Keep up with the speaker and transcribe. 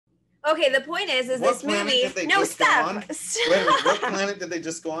Okay, the point is this movie. No, stop. Wait a minute, what planet did they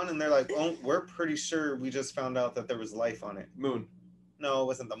just go on? And they're like, oh, we're pretty sure we just found out that there was life on it. Moon. No, it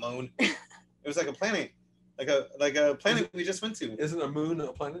wasn't the moon. It was like a planet, like a planet we just went to. Isn't a moon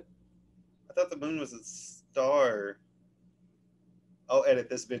a planet? I thought the moon was a star. I'll edit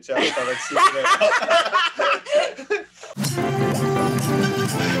this bitch out if I like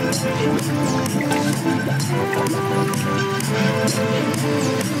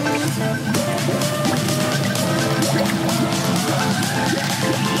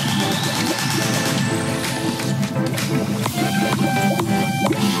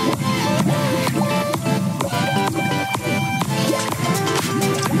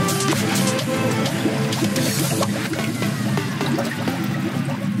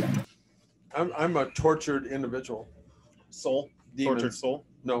I'm a tortured individual. Soul? Demons. Tortured soul?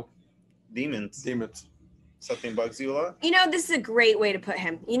 No. Demons. Something bugs you a lot? You know, this is a great way to put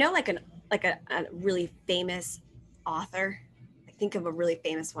him. You know, like a really famous author. Think of a really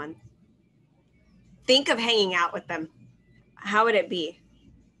famous one. Think of hanging out with them. How would it be?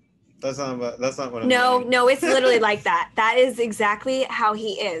 That's not what I'm No, saying. no, it's literally like that. That is exactly how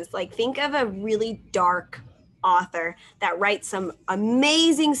he is. Like, think of a really dark author that writes some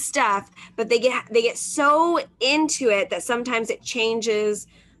amazing stuff, but they get so into it that sometimes it changes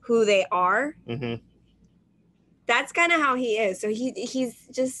who they are. Mm-hmm. That's kind of how he is. So he's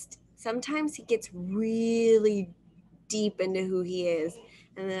just, sometimes he gets really deep into who he is,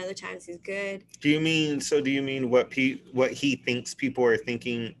 and then other times he's good. Do you mean what he thinks people are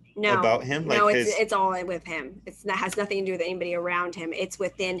thinking about him? No, it's all with him. That has nothing to do with anybody around him. It's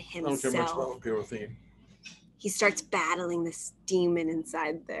within himself. I don't care much about what people think. He starts battling this demon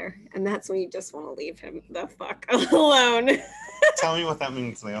inside there, and that's when you just want to leave him the fuck alone. Tell me what that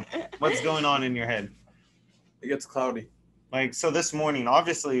means, Leo. What's going on in your head? It gets cloudy. Like, so this morning,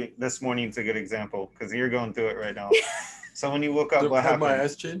 obviously this morning's a good example because you're going through it right now. So when you woke up, what happened? Have my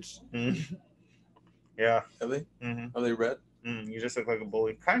eyes changed? Mm-hmm. Yeah. Have they? Mm-hmm. Are they red? You just look like a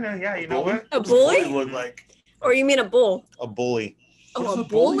bully. Kind of, yeah. You know what? A bully? Look like? Or you mean a bull? A bully. Oh, a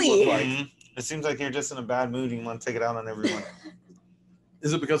bully. Like? Mm-hmm. It seems like you're just in a bad mood and you want to take it out on everyone.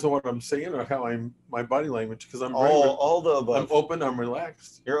 Is it because of what I'm saying or how my body language? Because I'm all the above. I'm open. I'm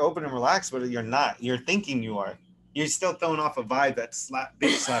relaxed. You're open and relaxed, but you're not. You're thinking you are. You're still throwing off a vibe that's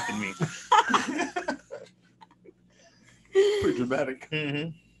bitch slapping me. Pretty dramatic. Mm-hmm.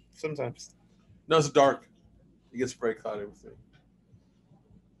 Sometimes. No, it's dark. It gets very cloudy with me.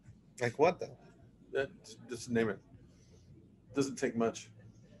 Like what though? Just name it. Doesn't take much.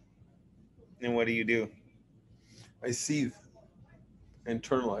 And what do? I seethe.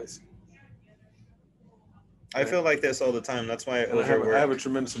 Internalize. I feel like this all the time. That's why I have a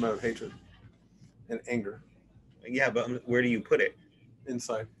tremendous amount of hatred and anger. Yeah, but where do you put it?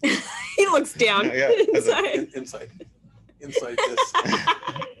 Inside. He looks down. Yeah, inside this.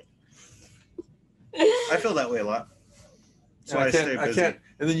 I feel that way a lot. So I can't.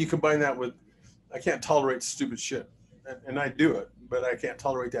 And then you combine that with, I can't tolerate stupid shit, and I do it, but I can't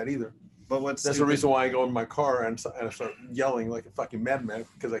tolerate that either. But that's the reason why I go in my car and I start yelling like a fucking madman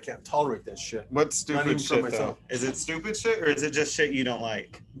because I can't tolerate that shit. What's stupid shit though? Is it stupid shit or is it just shit you don't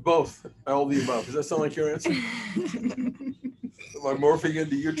like? Both, all the above. Does that sound like your answer? Am I morphing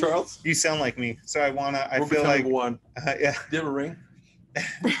into you, Charles? You sound like me, so I feel like one. Yeah. Do you have a ring?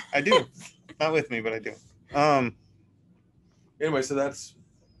 I do. Not with me, but I do. Anyway, so that's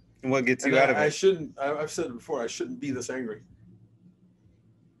what gets you out of it. I shouldn't. I've said it before. I shouldn't be this angry.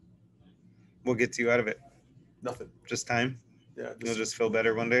 What gets you out of it? Nothing. Just time? Yeah. You'll just feel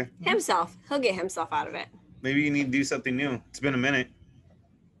better one day? Himself. He'll get himself out of it. Maybe you need to do something new. It's been a minute.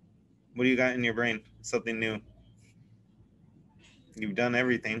 What do you got in your brain? Something new. You've done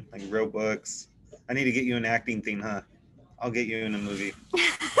everything, like wrote books. I need to get you an acting thing, huh? I'll get you in a movie.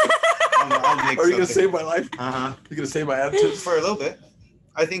 I'll make Are you going to save my life? Uh-huh. You're going to save my attitude? For a little bit.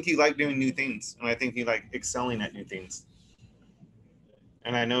 I think you like doing new things, and I think you like excelling at new things.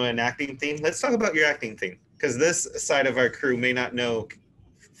 And I know an acting thing. Let's talk about your acting thing, because this side of our crew may not know,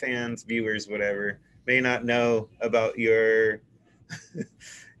 fans, viewers, whatever, may not know about your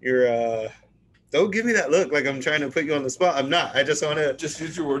don't give me that look like I'm trying to put you on the spot. I'm not. I just want to just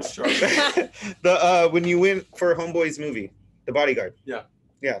use your words, Charles. When you went for Homeboy's movie, The Bodyguard. Yeah.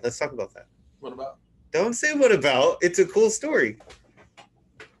 Yeah. Let's talk about that. What about? Don't say what about. It's a cool story.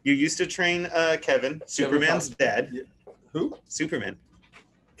 You used to train Kevin, Superman's dad. Yeah. Who? Superman.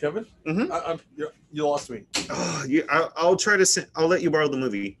 Kevin? Mm-hmm. You lost me. Oh, I'll let you borrow the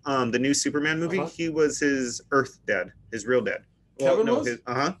movie. The new Superman movie. Uh-huh. He was his Earth dad, his real dad. Kevin was?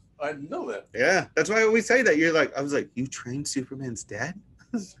 Uh-huh. I didn't know that. Yeah, that's why I always say that. I was like, you trained Superman's dad?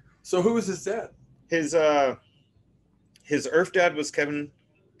 So who was his dad? His Earth dad was Kevin,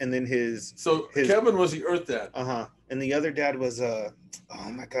 and then his Kevin was the Earth dad. And the other dad was oh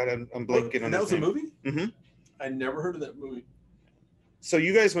my god, I'm blanking on that his was name. a movie? Mm-hmm. I never heard of that movie. So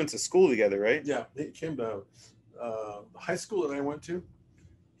you guys went to school together, right? Yeah, he came to high school that I went to.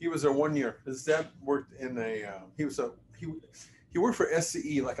 He was there 1 year. His dad worked in he worked for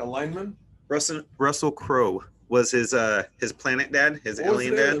SCE, like a lineman. Russell Crowe was his planet dad, his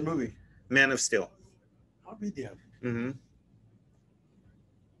alien dad. The movie? Man of Steel. I'll be damned. Mm-hmm.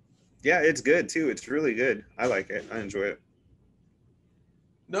 Yeah, it's good too. It's really good. I like it. I enjoy it.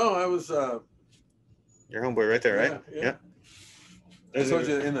 No, I was your homeboy right there, right? Yeah. I told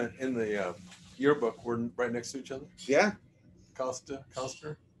you in the yearbook we're right next to each other. Yeah. Coster.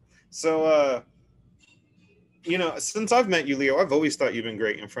 So since I've met you, Leo, I've always thought you've been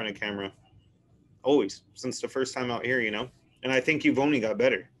great in front of camera. Always, since the first time out here, and I think you've only got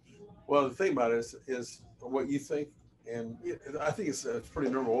better. Well, the thing about it is what you think, and I think it's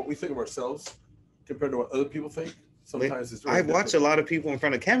pretty normal. What we think of ourselves compared to what other people think. Sometimes it's. Really I watch a lot of people in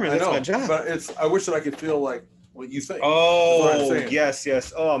front of camera. That's my job. But I wish that I could feel like what you think. Oh,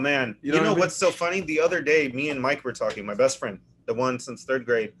 yes. Oh man, you know what's so funny? The other day, me and Mike were talking. My best friend, the one since 3rd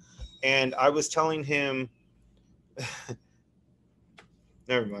grade, and I was telling him.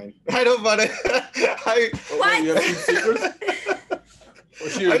 Never mind. I don't want to. What? You have some secrets?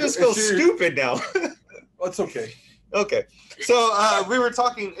 I just feel stupid now. That's okay. Okay. So we were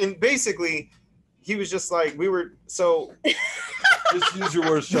talking, and basically, he was just like, Just use your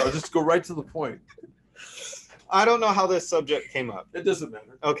words, Charles. Just go right to the point. I don't know how this subject came up. It doesn't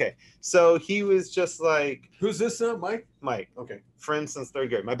matter. Okay. So he was just like. Who's this now, Mike? Mike. Okay. Friend since 3rd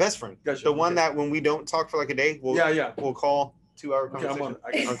grade. My best friend. Gotcha. The one that when we don't talk for like a day, we'll call 2-hour conversation.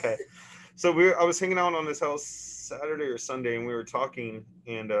 Okay, okay. So I was hanging out on his house Saturday or Sunday, and we were talking,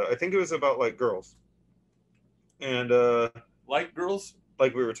 and I think it was about like girls. And like girls?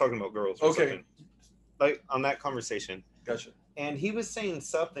 Like we were talking about girls. Or okay. Something. Like on that conversation. Gotcha. And he was saying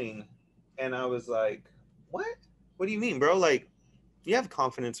something, and I was like, "What? What do you mean, bro? Like, you have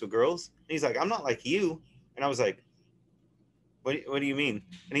confidence with girls?" And he's like, "I'm not like you." And I was like, What do you mean?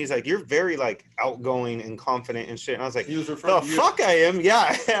 And he's like, "You're very like outgoing and confident and shit." And I was like, "The fuck I am."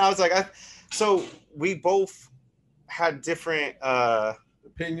 Yeah. And I was like, so we both had different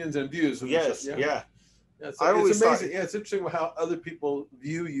opinions and views. Yes. Yeah. So it's amazing. It's interesting how other people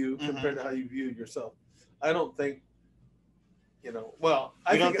view you compared to how you view yourself. I don't think, well,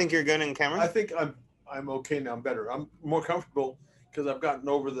 I don't think you're good in camera? I think I'm okay now. I'm better. I'm more comfortable because I've gotten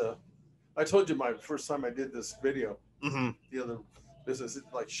over I told you my first time I did this video. The other business, it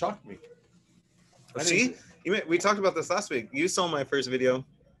like shocked me. See, we talked about this last week. You saw my first video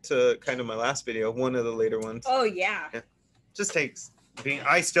to kind of my last video, one of the later ones. Oh yeah. Just takes being.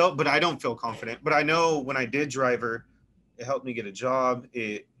 But I don't feel confident. But I know when I did Driver, it helped me get a job.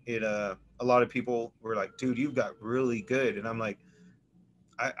 A lot of people were like, "Dude, you've got really good," and I'm like,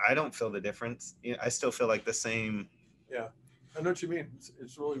 I don't feel the difference. I still feel like the same. Yeah, I know what you mean.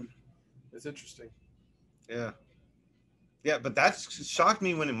 It's interesting. Yeah. Yeah, but that shocked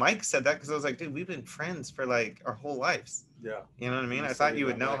me when Mike said that because I was like, dude, we've been friends for like our whole lives. Yeah. You know what I mean? I thought you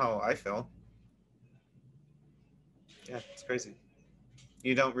would know how I feel. Yeah, it's crazy.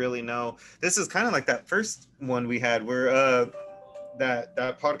 You don't really know. This is kind of like that first one we had where that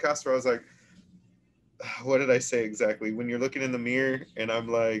podcast where I was like, what did I say exactly? When you're looking in the mirror and I'm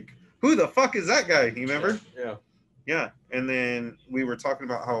like, who the fuck is that guy? You remember? Yeah. Yeah. And then we were talking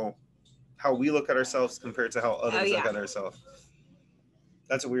about how we look at ourselves compared to how others look at ourselves.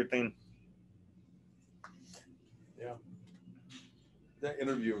 That's a weird thing. Yeah. That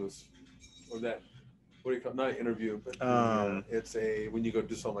interview what do you call it? Not an interview, but it's when you go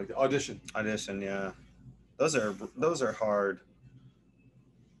do something like that. Audition, yeah. Those are hard.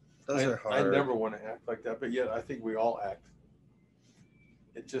 Those are hard. I never want to act like that, but yet I think we all act.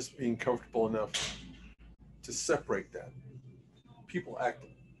 It's just being comfortable enough to separate that. People act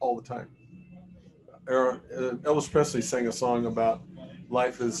all the time. Elvis Presley sang a song about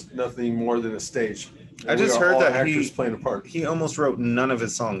life is nothing more than a stage. I just heard that actors playing a part. He almost wrote none of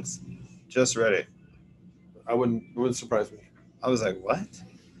his songs. Just read it. It wouldn't surprise me. I was like, what?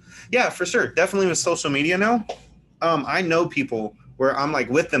 Yeah, for sure. Definitely with social media now. I know people where I'm like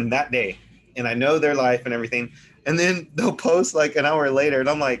with them that day and I know their life and everything. And then they'll post like an hour later and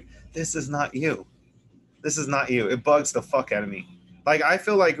I'm like, this is not you. This is not you. It bugs the fuck out of me. Like, I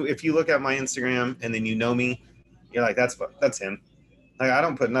feel like if you look at my Instagram and then you know me, you're like, that's him. Like, I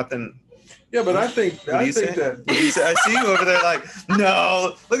don't put nothing. Yeah, but I think that. I see you over there like,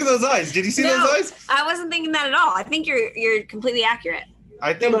 no. Look at those eyes. Did you see those eyes? I wasn't thinking that at all. I think you're completely accurate.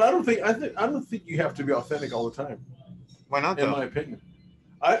 I think. Yeah, but I don't think you have to be authentic all the time. Why not? Though? In my opinion,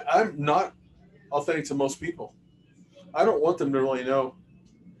 I'm not authentic to most people. I don't want them to really know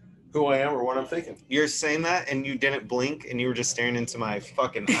who I am or what I'm thinking. You're saying that, and you didn't blink, and you were just staring into my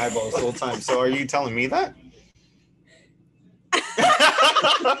fucking eyeballs the whole time. So are you telling me that?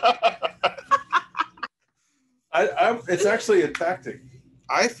 It's actually a tactic.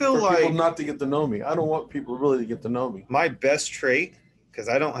 I feel for like people not to get to know me. I don't want people really to get to know me. My best trait, because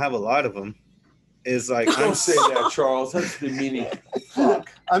I don't have a lot of them, is like don't say that, Charles. That's demeaning. Fuck.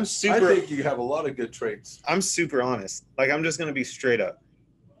 I think you have a lot of good traits. I'm super honest. Like I'm just gonna be straight up.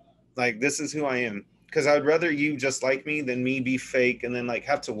 Like this is who I am. Because I'd rather you just like me than me be fake and then like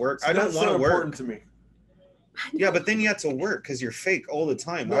have to work. I don't want to work. Important to me. Yeah, but then you have to work because you're fake all the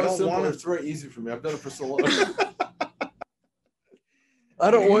time. No, I don't want. It's very easy for me. I've done it for so long. I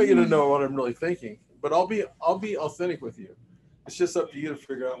don't want you to know what I'm really thinking, but I'll be authentic with you. It's just up to you to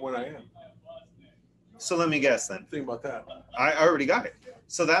figure out when I am. So let me guess then. Think about that. I already got it.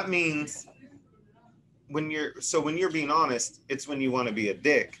 So that means when you're being honest, it's when you want to be a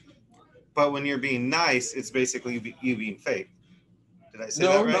dick. But when you're being nice, it's basically you being fake. Did I say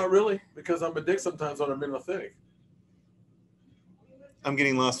that right? No, not really, because I'm a dick sometimes when I'm being authentic. I'm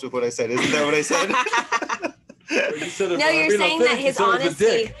getting lost with what I said. Isn't that what I said? No, you're saying that his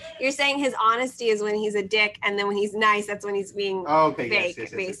honesty. You're saying his honesty is when he's a dick, and then when he's nice, that's when he's being fake,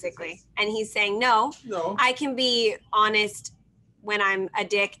 yes, basically. Yes. And he's saying, no, I can be honest when I'm a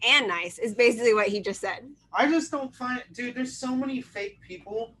dick and nice. Is basically what he just said. I just don't find, dude. There's so many fake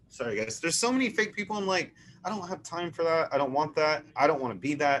people. Sorry, guys. There's so many fake people. I'm like, I don't have time for that. I don't want that. I don't want to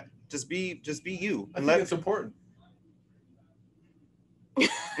be that. Just be you. I think it's important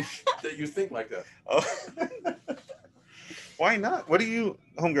that you think like that. Oh. Why not? What do you,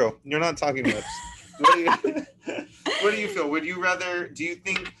 homegirl? You're not talking much. What do you feel? Would you rather? Do you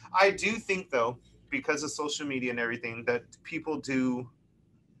think? I do think though, because of social media and everything, that people do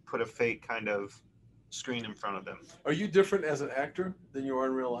put a fake kind of screen in front of them. Are you different as an actor than you are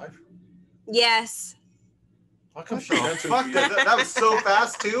in real life? Yes. How come she answered fuck that was so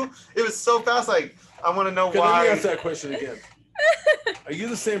fast too. It was so fast. Like I want to know why. Let me ask that question again. Are you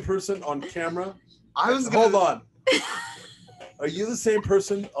the same person on camera? Hold on. Are you the same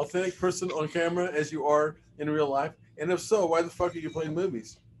person, authentic person on camera as you are in real life? And if so, why the fuck are you playing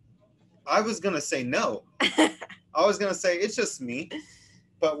movies? I was gonna say no. I was gonna say it's just me.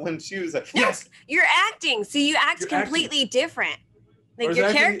 But when she was like, yes, you're acting, so you act completely different. Like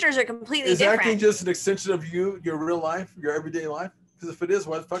your characters are completely different. Is acting just an extension of you, your real life, your everyday life? Because if it is,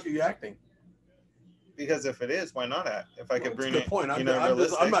 why the fuck are you acting? Because if it is, why not act? If I could bring it, point. I'm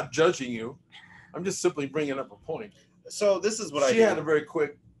not judging you. I'm just simply bringing up a point. So this is what she had a very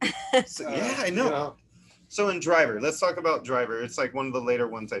quick. So, yeah, I know. You know. So in Driver, let's talk about Driver. It's like one of the later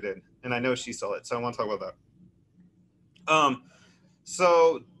ones I did, and I know she saw it, so I want to talk about that.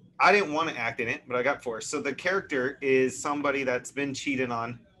 So I didn't want to act in it, but I got forced. So the character is somebody that's been cheated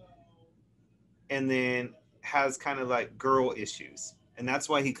on, and then has kind of like girl issues, and that's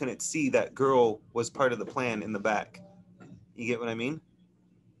why he couldn't see that girl was part of the plan in the back. You get what I mean?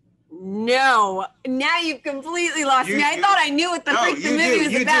 No, now you've completely lost me. I thought I knew what the freak the movie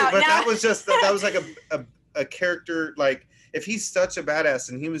was about. But that was just that was like a character. Like if he's such a badass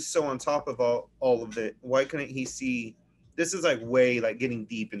and he was so on top of all of it, why couldn't he see? This is like way like getting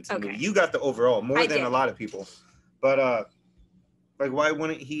deep into the movie. You got the overall more than a lot of people, but like why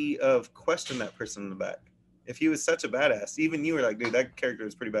wouldn't he have questioned that person in the back? If he was such a badass, even you were like, dude, that character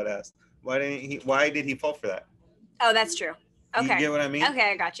was pretty badass. Why did he fall for that? Oh, that's true. Okay. You get what I mean? Okay,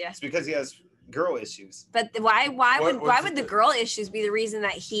 I got you. It's because he has girl issues. But why would the girl issues be the reason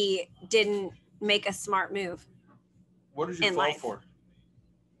that he didn't make a smart move? What did you fall for?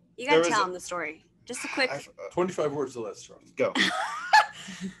 You gotta tell him the story. Just a quick 25 words or less, Charles. Go.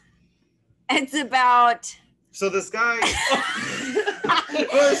 It's about. So this guy.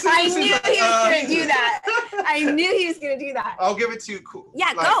 I knew he was gonna do that. I knew he was gonna do that. I'll give it to you.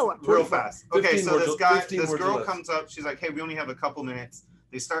 Yeah, go real fast. Okay, so this girl comes up. She's like, "Hey, we only have a couple minutes."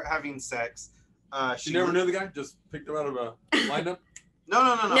 They start having sex. She never knew the guy. Just picked him out of a lineup.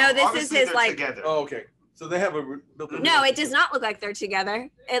 No. No, this obviously is his like. Together. Oh, okay. So they have a. No, it does not look like they're together.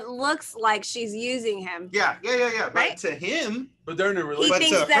 It looks like she's using him. Yeah. Right? But to him, but they're in a relationship. He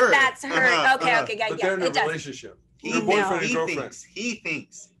thinks that's her. Okay, but they're in a relationship. They're boyfriend and girlfriend. He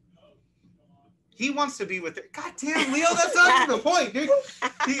thinks. He wants to be with her. God damn, Leo, that's not even the point, dude.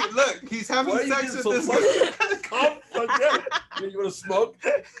 He's having sex with this girl. You want to smoke?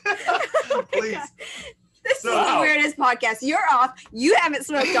 Please. This is the weirdest podcast. You're off. You haven't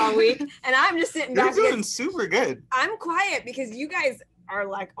smoked all week, and I'm just sitting back. You're doing super good. I'm quiet because you guys are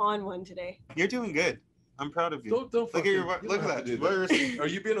like on one today. You're doing good. I'm proud of you. Don't look at your look at that. Are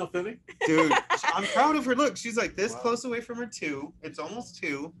you being authentic? Dude, I'm proud of her. Look, she's like this close away from her 2. It's almost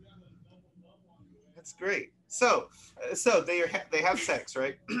 2. That's great. So they have sex,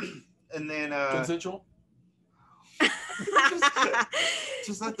 right? And then consensual.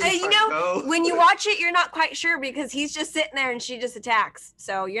 just let you know, go. When you watch it, you're not quite sure because he's just sitting there and she just attacks.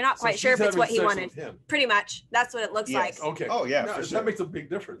 So you're not quite sure if it's what he wanted. Pretty much, that's what it looks like. Okay. Oh yeah, no, for sure. That makes a big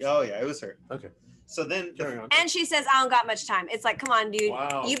difference. Oh yeah, it was her. Okay. So then, and she says, "I don't got much time." It's like, come on, dude,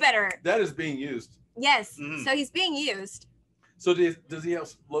 you better. That is being used. Yes. Mm-hmm. So he's being used. So does he have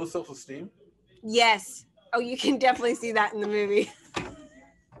low self-esteem? Yes. Oh, you can definitely see that in the movie.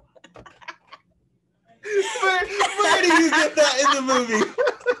 Where do you get that in the movie?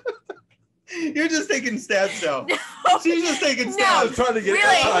 You're just taking stabs now. No, she's just taking stabs. No, I was trying to get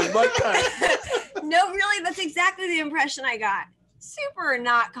time. No, really, that's exactly the impression I got. Super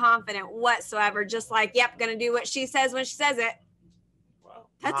not confident whatsoever. Just like, yep, gonna do what she says when she says it. Wow.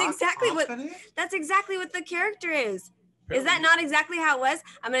 That's exactly what the character is. Apparently. Is that not exactly how it was?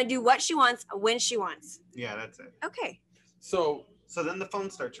 I'm gonna do what she wants when she wants. Yeah, that's it. Okay. So then the phone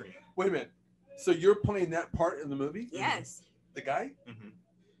starts ringing. Wait a minute. So you're playing that part in the movie? Yes. The guy? Mm-hmm.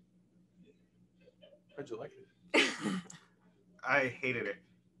 How'd you like it? I hated it.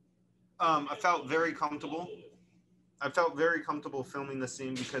 I felt very comfortable. Filming the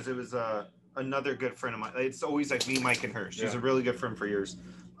scene because it was another good friend of mine. It's always like me, Mike, and her. She's a really good friend for years.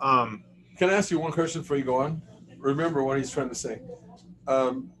 Can I ask you one question before you go on? Remember what he's trying to say.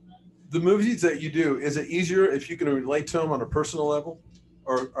 The movies that you do, is it easier if you can relate to them on a personal level?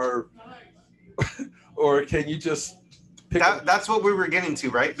 Or can you just pick that's what we were getting to,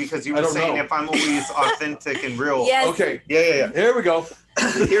 right? Because you were saying if I'm always authentic and real. Yes. Okay. Yeah. Here we go.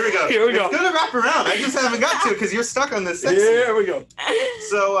 Here we go. It's gonna wrap around. I just haven't got to it because you're stuck on this section. Here we go.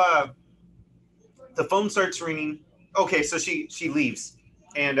 So the phone starts ringing. Okay, so she leaves.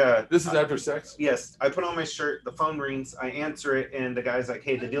 And this is after sex? Yes. I put on my shirt, the phone rings, I answer it, and the guy's like,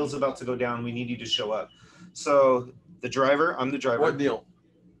 hey, the deal's about to go down. We need you to show up. So I'm the driver. What deal?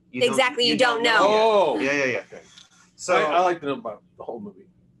 You don't know. Oh. Yeah. Okay. So I like to know about the whole movie.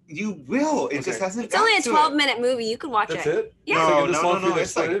 You will. It just hasn't. It's only a 12-minute movie. You can watch it. That's it? Yeah. No.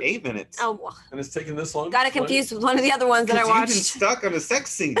 It's like 8 minutes. Oh. And it's taking this long? Got it confused with one of the other ones that I watched. You've been stuck on a sex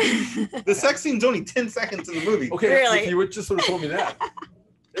scene. The sex scene's only 10 seconds in the movie. Okay. Really? If you would just would have told me that.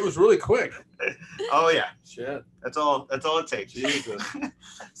 It was really quick. Oh yeah. Shit. That's all it takes. Jesus.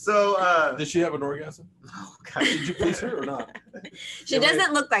 So did she have an orgasm? Oh God. Did you please her or not? She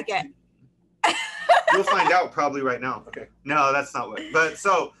doesn't look like it. You'll find out probably right now. Okay. No, that's not what. But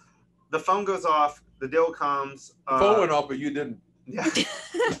so the phone goes off, the deal comes. The phone went off, but you didn't. Yeah.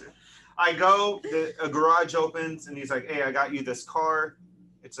 I go, a garage opens and he's like, hey, I got you this car.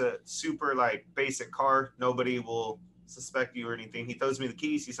 It's a super like basic car. Nobody will suspect you or anything. He throws me the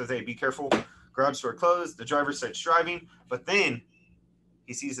keys. He says, hey, be careful. Garage door closed. The driver starts driving, but then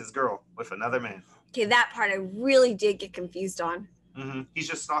he sees his girl with another man. Okay, that part I really did get confused on. Mm-hmm. He's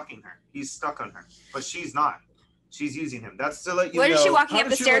just stalking her. He's stuck on her, but she's not. She's using him. That's to let you know. What is she walking up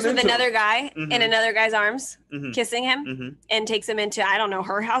the stairs with another guy in another guy's arms, kissing him, and takes him into, I don't know,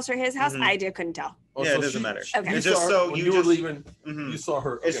 her house or his house? Couldn't tell. Oh, yeah, so it doesn't matter. Okay. It's just so you were leaving, you saw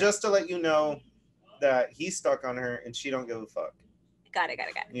her. Okay. It's just to let you know that he's stuck on her and she don't give a fuck. Got it.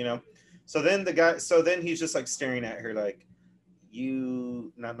 You know? So then he's just like staring at her like,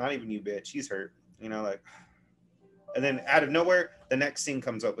 you, not even you, bitch. He's hurt. You know, like, and then out of nowhere, the next scene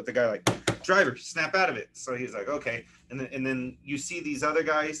comes up with the guy like, driver, snap out of it. So he's like, okay. And then you see these other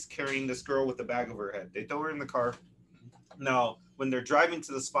guys carrying this girl with the bag over her head. They throw her in the car. Now, when they're driving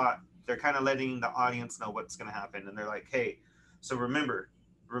to the spot, they're kind of letting the audience know what's going to happen. And they're like, hey, so remember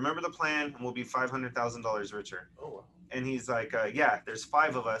the plan and we'll be $500,000 richer. Oh, wow. And he's like, yeah, there's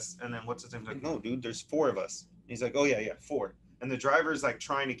 5 of us. And then what's his name? He's like, no, dude, there's 4 of us. And he's like, oh, yeah, 4. And the driver's like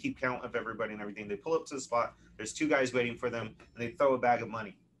trying to keep count of everybody and everything. They pull up to the spot. There's 2 guys waiting for them, and they throw a bag of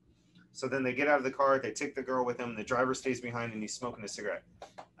money. So then they get out of the car. They take the girl with them. The driver stays behind, and he's smoking a cigarette.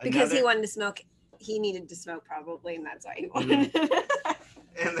 Because he wanted to smoke. He needed to smoke probably, and that's why he wanted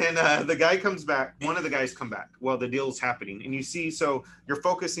And then the guy comes back. One of the guys come back while the deal's happening. And you see, so you're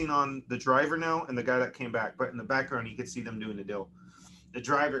focusing on the driver now and the guy that came back. But in the background, you can see them doing the deal. The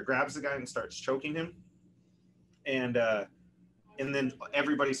driver grabs the guy and starts choking him. And then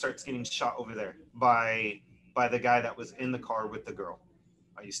everybody starts getting shot over there by the guy that was in the car with the girl.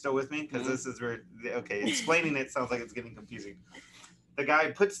 Are you still with me? Because this is where, okay, explaining it sounds like it's getting confusing. The guy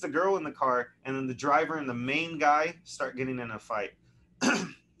puts the girl in the car, and then the driver and the main guy start getting in a fight.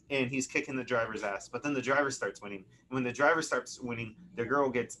 and he's kicking the driver's ass. But then the driver starts winning. And when the driver starts winning, the girl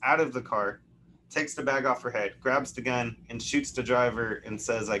gets out of the car, takes the bag off her head, grabs the gun, and shoots the driver and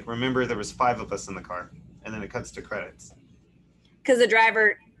says, like, remember, there was 5 of us in the car. And then it cuts to credits. Because the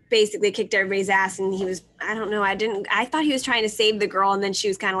driver basically kicked everybody's ass, and he was, I don't know, I thought he was trying to save the girl, and then she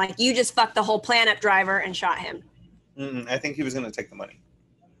was kind of like, you just fucked the whole plan up, driver, and shot him. I think he was going to take the money.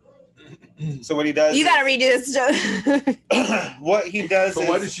 So what he does... You got to redo this stuff. What he does So is...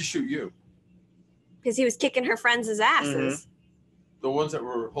 why did she shoot you? Because he was kicking her friends' asses. The ones that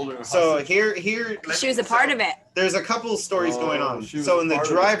were holding her So hostage? here... She was a part of it. There's a couple stories going on. she was So a in the part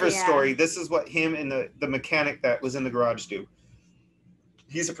of it. driver's Yeah. story, this is what him and the mechanic that was in the garage do.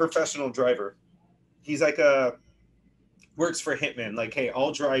 He's a professional driver. He's like works for hitman. Like, hey,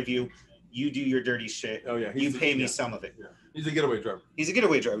 I'll drive you. You do your dirty shit. Oh, yeah. You pay me some of it. Yeah. He's a getaway driver. He's a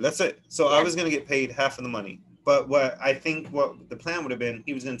getaway driver. That's it. So I was going to get paid half of the money. But what the plan would have been,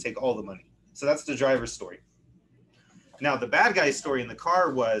 he was going to take all the money. So that's the driver's story. Now, the bad guy's story in the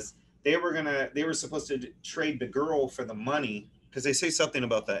car was they were supposed to trade the girl for the money, because they say something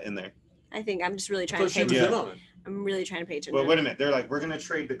about that in there. I think I'm just really I trying thought to she pay was attention. in on it. I'm really trying to pay attention. Well, wait a minute. They're like, we're going to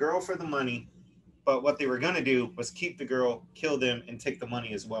trade the girl for the money. But what they were going to do was keep the girl, kill them, and take the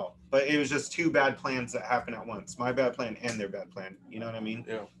money as well. But it was just 2 bad plans that happened at once. My bad plan and their bad plan. You know what I mean?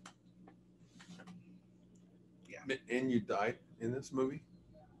 Yeah. And you died in this movie?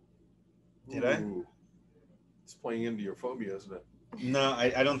 Did I? Ooh. It's playing into your phobia, isn't it? No,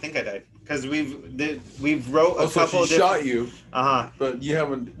 I don't think I died. Because we've wrote a So couple she of shot you, but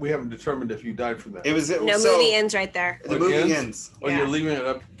we haven't determined if you died from that. it was No, so, movie ends right there. The movie ends. Or Yeah. you're leaving it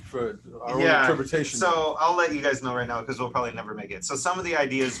up for our own Yeah. interpretation. So I'll let you guys know right now because we'll probably never make it. So some of the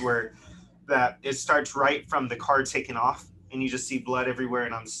ideas were that it starts right from the car taking off and you just see blood everywhere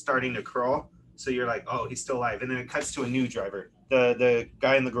and I'm starting to crawl. So you're like, oh, he's still alive. And then it cuts to a new driver. The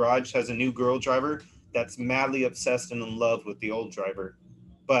guy in the garage has a new girl driver that's madly obsessed and in love with the old driver.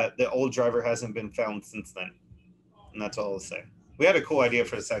 But the old driver hasn't been found since then. And that's all I'll say. We had a cool idea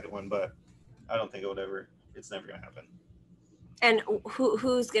for the second one, but I don't think it's never going to happen. And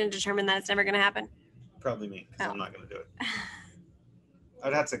who's going to determine that it's never going to happen? Probably me, because Oh. I'm not going to do it.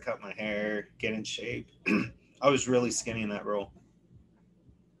 I'd have to cut my hair, get in shape. I was really skinny in that role.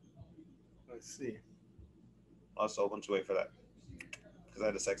 Let's see. Lost a whole bunch of weight for that. Because I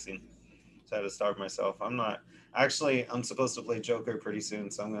had a sex scene. So I had to starve myself. I'm supposed to play Joker pretty soon,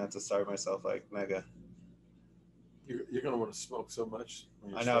 so I'm going to have to starve myself like mega. You're going to want to smoke so much.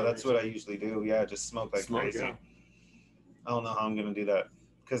 when you're I know, starving. that's what I usually do. Yeah, just smoke like crazy. Yeah. I don't know how I'm going to do that.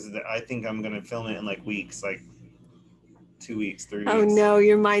 Because I think I'm going to film it in like weeks, like 2 weeks, 3 weeks. Oh no,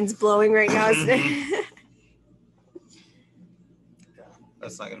 your mind's blowing right now. Yeah,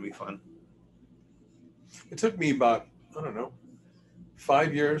 that's not going to be fun. It took me about,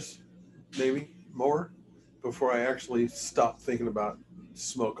 5 years, maybe more, before I actually stopped thinking about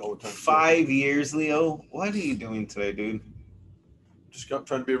smoke all the time. 5 years, Leo? What are you doing today, dude? Just trying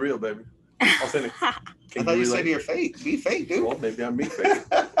to be real, baby. Authentic. I thought you said you're fake. Be fake, dude. Well, maybe I'm being fake.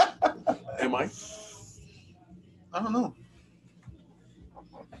 Am I? I don't know.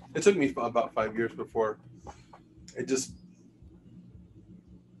 It took me about 5 years before I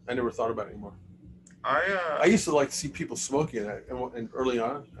never thought about it anymore. I used to like to see people smoking and early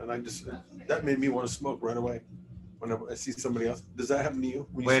on, and that made me want to smoke right away. Whenever I see somebody else, does that happen to you?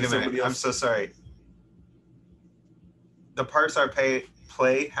 When you Wait see a minute. somebody else? I'm so sorry. The parts I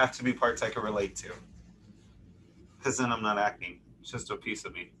play have to be parts I can relate to. Because then I'm not acting. It's just a piece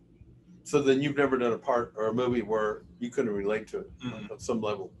of me. So then you've never done a part or a movie where you couldn't relate to it Mhm. on some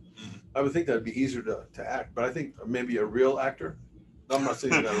level. Mhm. I would think that'd be easier to act, but I think maybe a real actor. I'm not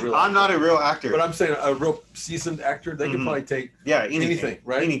saying you're not a real. I'm not a real actor. But I'm saying a real seasoned actor. They can Mhm. probably take yeah, anything,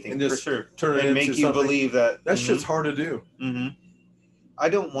 right? Anything, And for just sure. turn it And into make you something. believe that. That shit's hard to do. Mm-hmm. I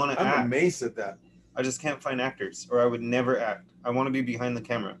don't want to I'm act. amazed at that. I just can't find actors, or I would never act. I want to be behind the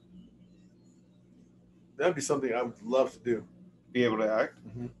camera. That'd be something I would love to do. Be able to act.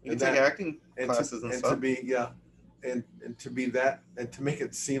 You can take acting classes and stuff. to be and to be that and to make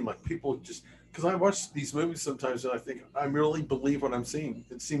it seem like people just because I watch these movies sometimes and I think I really believe what I'm seeing.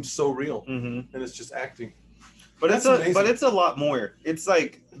 It seems so real, and it's just acting. But That's it's a lot more. It's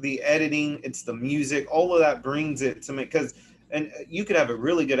like the editing, it's the music, all of that brings it to make and you could have a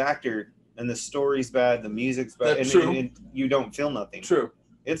really good actor and the story's bad, the music's bad, That's and, true. and you don't feel nothing. True.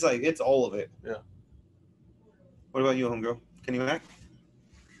 It's like it's all of it. Yeah. What about you, homegirl? Can you act?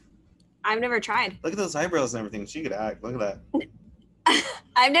 I've never tried. Look at those eyebrows and everything. She could act. Look at that.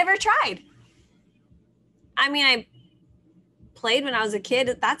 I've never tried. I mean, I played when I was a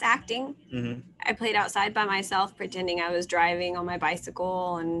kid. That's acting. Mm-hmm. I played outside by myself, pretending I was driving on my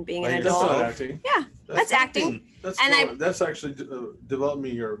bicycle and being an That's adult. not acting. Yeah, that's acting. That's actually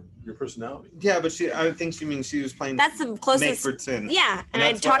developing your personality. Yeah, but I think she means she was playing. That's the closest. Make pretend. Yeah, and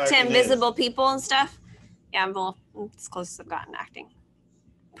I talked to invisible people and stuff. Yeah, it's closest I've gotten acting.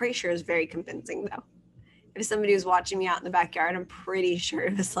 Pretty sure it's very convincing though. If somebody was watching me out in the backyard, I'm pretty sure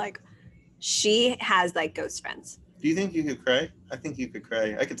it was like, she has like ghost friends. Do you think you could cry? I think you could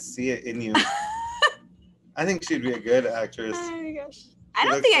cry. I could see it in you. I think she'd be a good actress. Oh my gosh. I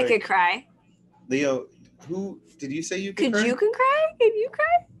don't think I could cry. Leo, who did you say you could cry? You can cry? Can you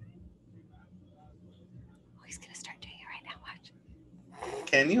cry? Oh, he's going to start doing it right now. Watch.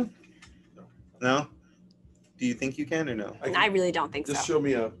 Can you? No? Do you think you can or no? I really don't think just so. Show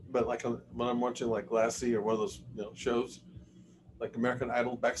me when I'm watching like Lassie or one of those shows, like American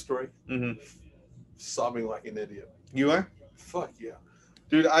Idol backstory, sobbing like an idiot. You are? Fuck yeah.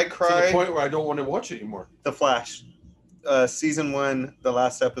 Dude, I cried. To the point where I don't want to watch it anymore. The Flash. Season 1, the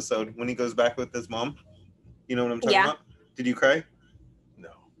last episode, when he goes back with his mom. You know what I'm talking about? Did you cry?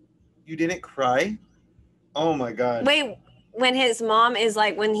 No. You didn't cry? Oh my God. Wait, when his mom is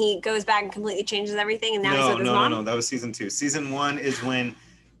like, when he goes back and completely changes everything and now he's with his mom? No, that was season 2. Season 1 is when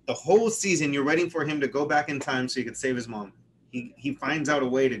the whole season you're waiting for him to go back in time so he could save his mom. He finds out a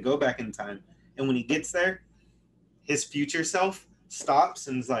way to go back in time. And when he gets there, his future self stops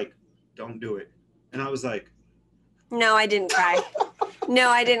and is like, don't do it. And I was like, no, I didn't cry. No,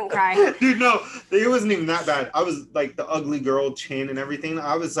 I didn't cry. Dude, no, it wasn't even that bad. I was like the ugly girl chin and everything.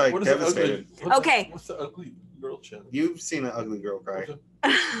 I was like devastated. What's the ugly girl chin? You've seen an ugly girl cry.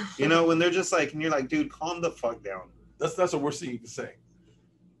 You know, when they're just like, and you're like, dude, calm the fuck down. That's the worst thing you can say.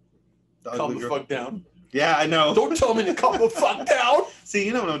 Calm the fuck down. Yeah, I know. Don't tell me to calm the fuck down. See,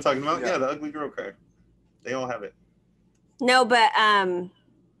 you know what I'm talking about. Yeah, the ugly girl cry. They all have it. No, but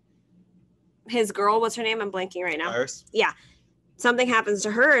his girl, what's her name? I'm blanking right now. Iris? Yeah. Something happens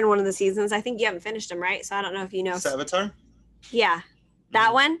to her in one of the seasons. I think you haven't finished them, right? So I don't know if you know. Savitar? Yeah.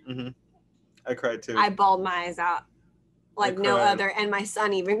 That one? Mm-hmm. I cried too. I bawled my eyes out like no other. And my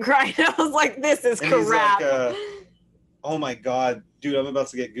son even cried. I was like, this is crap. Like, oh my God. Dude, I'm about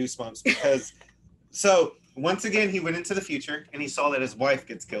to get goosebumps because so once again, he went into the future and he saw that his wife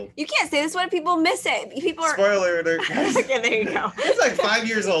gets killed. You can't say this when people miss it. People are. Spoiler alert, guys. Okay, there you go. It's like 5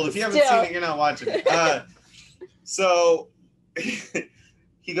 years old. If you haven't seen it, you're not watching it. So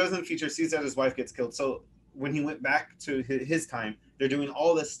he goes in the future, sees that his wife gets killed. So when he went back to his time, they're doing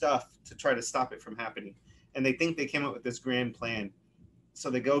all this stuff to try to stop it from happening. And they think they came up with this grand plan. So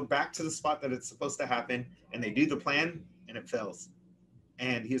they go back to the spot that it's supposed to happen and they do the plan and it fails.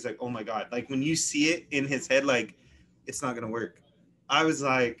 And he's like, oh my God. Like when you see it in his head, like it's not going to work. I was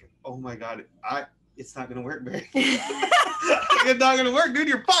like, oh my God, it's not going to work, Barry. It's not going to work, dude.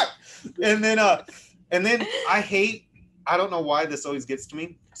 You're fucked. And then I don't know why this always gets to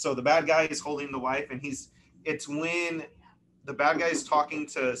me. So the bad guy is holding the wife and it's when the bad guy is talking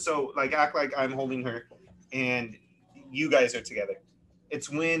to, so like act like I'm holding her and you guys are together. It's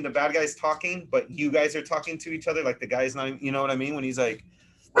when the bad guy's talking, but you guys are talking to each other. Like the guy's not, you know what I mean? When he's like,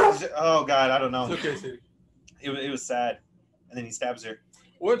 oh God, I don't know. It's okay, Sadie. It was sad. And then he stabs her.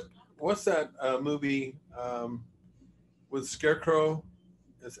 What's that movie with Scarecrow?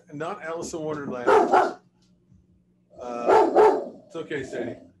 It's not Alice in Wonderland. It's okay,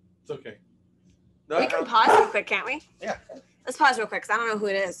 Sadie. It's okay. We can pause real quick, can't we? Yeah. Let's pause real quick because I don't know who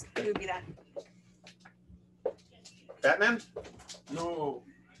it is. Who would be that? Batman? No.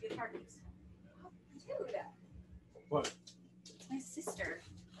 Dude. What? My sister.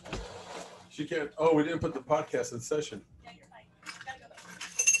 She can't. Oh, we didn't put the podcast in session. Yeah, you're fine. Gotta go.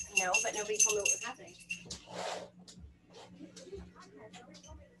 No, but nobody told me what was happening.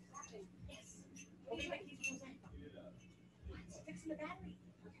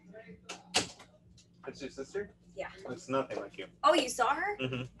 That's your sister? Yeah. It's nothing like you. Oh, you saw her?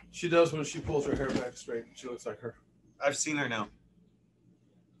 Mm-hmm. She does when she pulls her hair back straight. She looks like her. I've seen her now.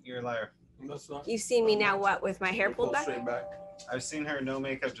 You're a liar. That's not. You've seen me now, what, with my hair pulled back? Straight back. I've seen her no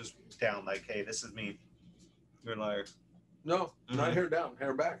makeup, just down. Like, hey, this is me. You're a liar. No, not hair down,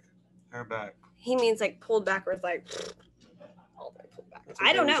 hair back. Hair back. He means like pulled backwards, like all the way pulled back. That's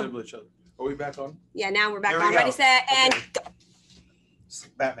I don't know. resemble each other. Are we back on? Yeah, now we're back There we on. go. Ready, set, and Okay. go.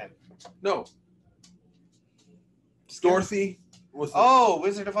 Batman. No. Dorothy was the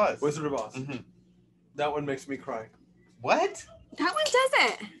Wizard of Oz. Wizard of Oz. Mm-hmm. That one makes me cry. What? That one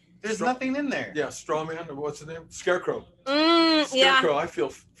doesn't. There's nothing in there. Yeah, Strawman, or what's his name? Scarecrow. Yeah. Scarecrow, I feel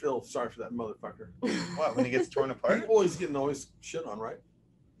sorry for that motherfucker. What, when he gets torn apart? He's always getting shit on, right?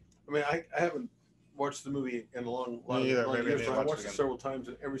 I mean, I haven't watched the movie in a long Maybe years, but I watch it watched it again. several times,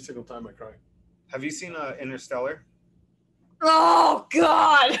 and every single time I cry. Have you seen Interstellar? Oh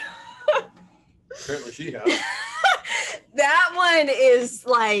God. Apparently she has. That one is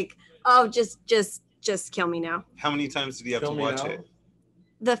like, oh, just kill me now. How many times did you have Kill to me watch now. it?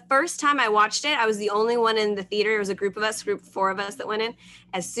 The first time I watched it, I was the only one in the theater. It was a group of four of us that went in.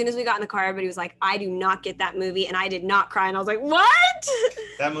 As soon as we got in the car, everybody was like, I do not get that movie. And I did not cry. And I was like, what?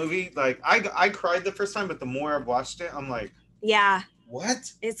 That movie, like, I cried the first time, but the more I've watched it, I'm like, Yeah,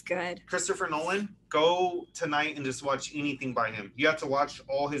 what? it's good. Christopher Nolan, go tonight and just watch anything by him. You have to watch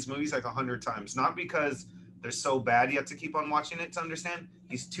all his movies like 100 times. Not because they're so bad you have to keep on watching it to understand.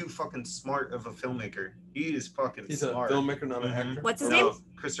 He's too fucking smart of a filmmaker. He is fucking He's smart. a filmmaker, not an actor. What's his No, name?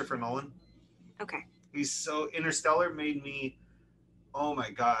 Christopher Nolan. Okay. He's so Interstellar made me, oh my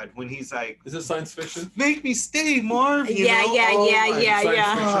God, when he's like, Is it science fiction? make me stay, Marv. you Yeah, know? yeah, Oh yeah, my yeah, science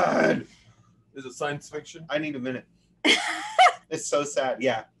yeah. God. Is it science fiction? I need a minute. It's so sad.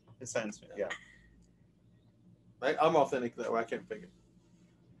 Yeah, it's science fiction. Yeah. I'm authentic that way. I can't fake it.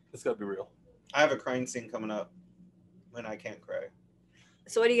 It's got to be real. I have a crying scene coming up when I can't cry.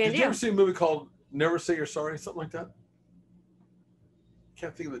 So what are you Did gonna you ever do? see a movie called Never Say You're Sorry? Something like that?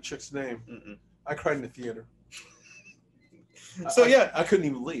 Can't think of the chick's name. Mm-mm. I cried in the theater. So yeah, I couldn't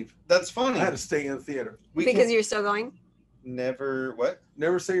even leave. that's funny. I had to stay in the theater. We Because can you're still going? never what?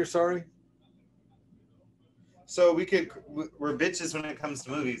 Never Say You're Sorry? So we're bitches when it comes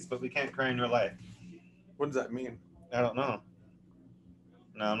to movies, but we can't cry in real life. What does that mean? I don't know.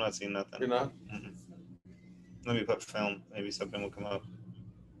 No, I'm not seeing nothing. You're not? Mm-mm. Let me put film. Maybe something will come up.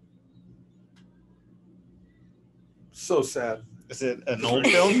 So sad. Is it an old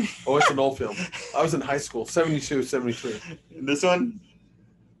film? Oh, it's an old film. I was in high school, 72, 73. This one?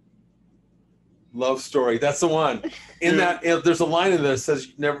 Love Story. That's the one. In that, there's a line in there that says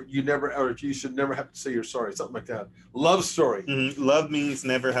you should never have to say you're sorry. Something like that. Love Story. Mm-hmm. Love means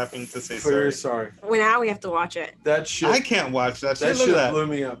never having to say Very sorry. sorry. Well, now we have to watch it. That shit. I can't watch that. That Look shit at that. blew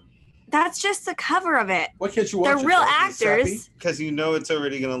me up. That's just the cover of it. Why can't you watch They're it? real Is it sappy? actors. Because you know it's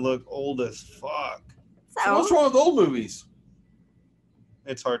already gonna look old as fuck. So what's So wrong with old movies?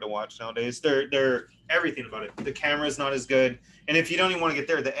 It's hard to watch nowadays. They're everything about it. The camera's not as good, and if you don't even want to get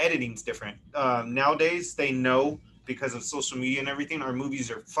there, the editing's different. Nowadays, they know because of social media and everything. Our movies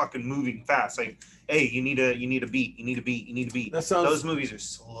are fucking moving fast. Like, hey, you need a beat. You need a beat. That sounds. Those movies are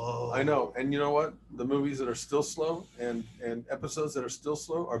slow. I know, and you know what? The movies that are still slow and episodes that are still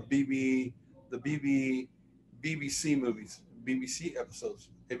slow are BBC movies, BBC episodes.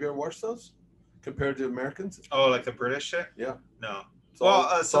 Have you ever watched those compared to Americans? Oh, like the British shit? Yeah. No. It's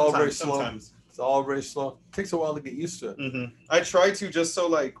all very Sometimes. slow. Sometimes. It's all very slow. It takes a while to get used to it. Mm-hmm. I try to just so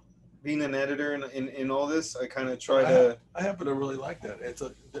like being an editor in all this. I kind of try to. I happen to really like that.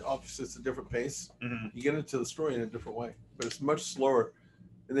 Obviously it's a different pace. Mm-hmm. You get into the story in a different way, but it's much slower,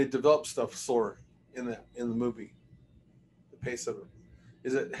 and they develop stuff slower in the movie. The pace of it.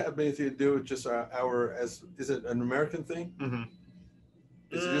 Does it have anything to do with just is it an American thing? Mm-hmm.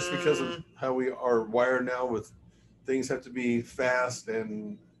 Is it just because of how we are wired now with things have to be fast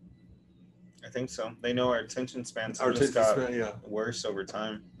and I think so. They know our attention spans our have just attention got span, yeah. worse over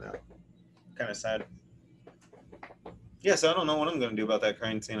time. Yeah. Kind of sad. Yeah, so I don't know what I'm going to do about that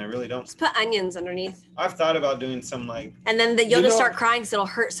crying scene. I really don't. just put onions underneath. I've thought about doing some like. And then you'll just start crying because it'll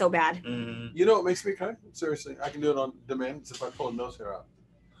hurt so bad. You know what makes me cry? Seriously, I can do it on demand. It's if I pull a nose hair out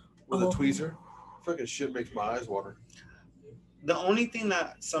with a tweezer. Fucking shit makes my eyes water. The only thing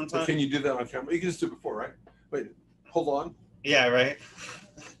that But sometimes. can you do that on camera? You can just do it before, right? Wait, hold on. Yeah, right.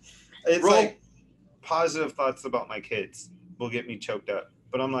 It's Roll. like positive thoughts about my kids will get me choked up,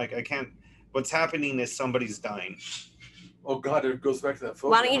 but I'm like, I can't. What's happening is somebody's dying. Oh God, it goes back to that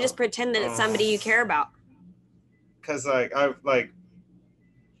photo. Why don't you just pretend that it's somebody you care about? Cause I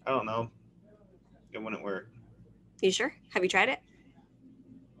don't know. It wouldn't work. You sure? Have you tried it?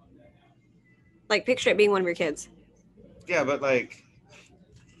 Like picture it being one of your kids. Yeah, but like,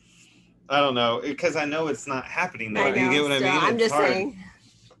 I don't know, because I know it's not happening though. I know, You get what still, I mean? I'm It's just hard. saying.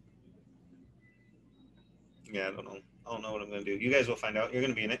 Yeah, I don't know. I don't know what I'm gonna do. You guys will find out. You're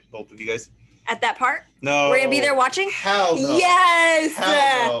gonna be in it, both of you guys. At that part, No. we're gonna be there watching. Hell no. Yes.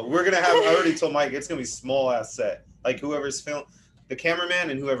 Hell no. We're gonna have. I already told Mike it's gonna be small ass set. Like whoever's film, the cameraman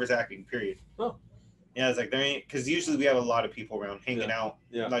and whoever's acting. Period. Oh. Yeah, it's like there ain't because usually we have a lot of people around hanging out.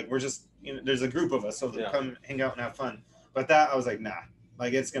 Yeah. Like we're just there's a group of us, so Yeah. come hang out and have fun. But that I was like, nah.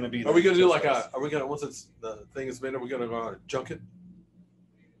 Like it's gonna be. Are we gonna do like a? Are we gonna once it's the thing is made? Are we gonna go on a junket?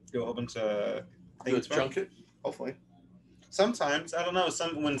 do a whole bunch of Do a things? junket? Hopefully. Sometimes I don't know.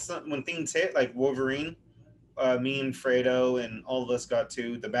 When things hit like Wolverine, me and Fredo and all of us got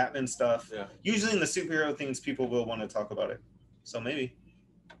to, the Batman stuff. Yeah. Usually in the superhero things, people will want to talk about it. So maybe.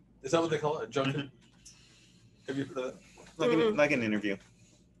 Is that what they call it? A junket? Mhm. Have you heard of that? Like an interview.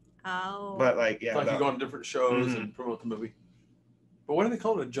 Oh. But like, yeah. Like you go on different shows Mhm. and promote the movie. But why do they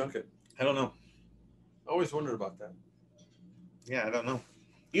call it a junket? I don't know. I always wondered about that. Yeah, I don't know.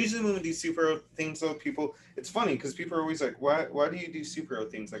 Usually when we do superhero things, though, people, it's funny because people are always like, why do you do superhero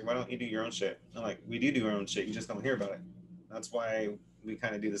things? Like, why don't you do your own shit? And like, we do our own shit. You just don't hear about it. That's why we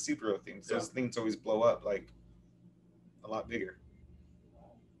kind of do the superhero things. Those things always blow up like a lot bigger.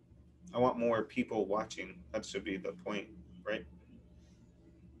 I want more people watching. That should be the point, right?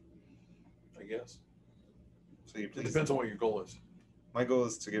 I guess. So you It please. depends on what your goal is. My goal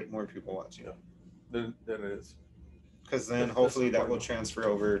is to get more people watching. Yeah. Then it is. Because then That's hopefully that will important. transfer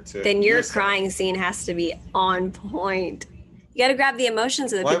over to. Then your stuff. crying scene has to be on point. You got to grab the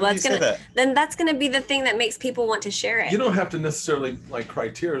emotions of the Why people. would you say that? Then that's gonna be the thing that makes people want to share it. You don't have to necessarily like cry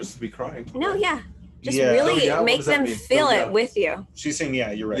tears to be crying. No, yeah. Just Yeah. really Oh, yeah? What make does that them mean? feel Oh, it yeah. with you. She's saying,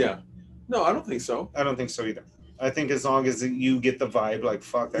 yeah, you're right. Yeah. No, I don't think so. I don't think so either. I think as long as you get the vibe, like,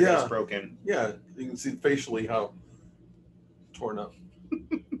 fuck, that guy's broken. Yeah, you can see facially how torn up.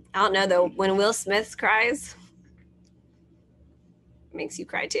 I don't know though. When Will Smith cries, it makes you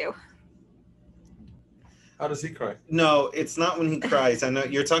cry too. How does he cry? No, it's not when he cries. I know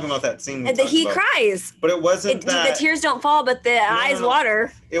you're talking about that scene. And he cries. But it wasn't that. The tears don't fall, but the eyes no.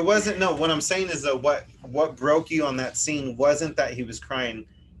 water. It wasn't. No, what I'm saying is that what broke you on that scene wasn't that he was crying.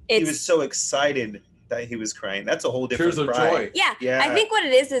 He was so excited that he was crying. That's a whole different Tears of cry. joy. Yeah, Yeah. I think what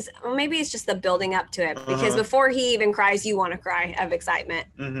it is well, maybe it's just the building up to it. Because before he even cries, you want to cry of excitement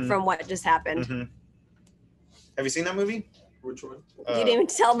from what just happened. Mm-hmm. Have you seen that movie? Which one? You didn't even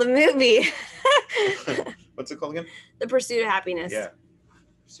tell the movie. What's it called again? The Pursuit of Happiness. Yeah.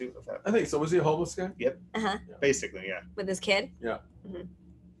 Pursuit of Happiness. I think so. Was he a homeless guy? Yep. Uh-huh. Basically, yeah. With his kid. Yeah. Mm-hmm.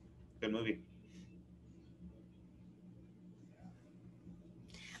 Good movie.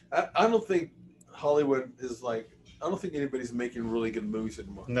 I don't think Hollywood is like. I don't think anybody's making really good movies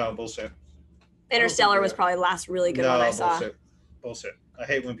anymore. No, bullshit. Interstellar was probably the last really good one I saw. Bullshit. I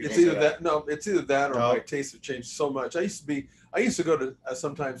hate when people It's either say that. No, it's either that or No. my tastes have changed so much. I used to go to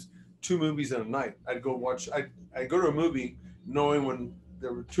sometimes 2 movies in a night. I'd go watch. I'd go to a movie knowing when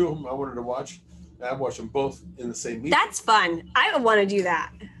there were 2 of them I wanted to watch. And I'd watch them both in the same meeting. That's fun. I would want to do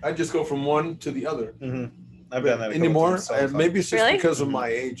that. I'd just go from one to the other. Mm-hmm. I've done that Anymore. So fun. Maybe it's just Really? because of my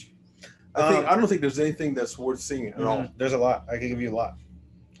age. I don't think there's anything that's worth seeing at all. There's a lot. I can give you a lot.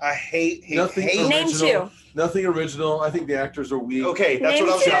 I hate Nothing hate. Name original. 2. Nothing original. I think the actors are weak. Okay, that's Name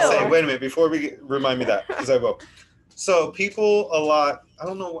what I was gonna 2. say. Wait a minute, before we remind me that, because I will. So people a lot. I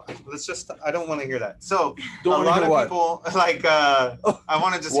don't know. Let's just. I don't want to hear that. So Don't a lot of what? people like. I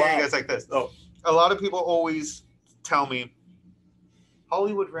want to just hear you guys like this. Oh. A lot of people always tell me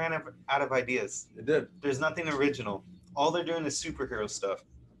Hollywood ran out of ideas. It did. There's nothing original. All they're doing is superhero stuff.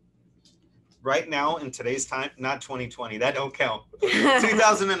 Right now, in today's time, not 2020, that don't count.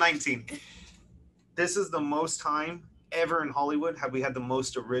 2019. This is the most time ever in Hollywood have we had the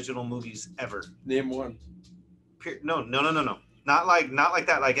most original movies ever. Name one. No. Not like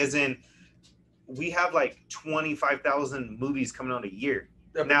that. Like as in, we have like 25,000 movies coming out a year.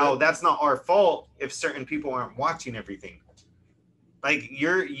 Yeah, Now that's not our fault if certain people aren't watching everything. Like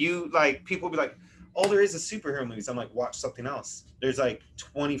people be like, all there is superhero movies. I'm like, watch something else. There's like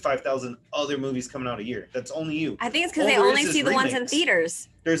 25,000 other movies coming out a year. That's only you. I think it's because All they there only is see the ones in remakes. theaters.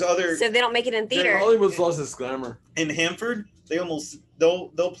 There's other So if they don't make it in theater. Hollywood's lost its glamour. in Hanford. They'll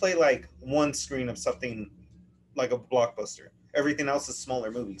play like one screen of something like a blockbuster. Everything else is smaller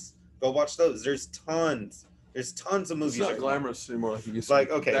movies. Go watch those. There's tons of It's movies. not right now. glamorous anymore like it used to.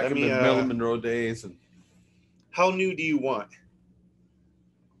 Like, okay, back let in me, the Marilyn Monroe days. And How new do you want?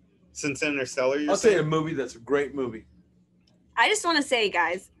 Since Interstellar, I'll say a movie that's a great movie. I just want to say,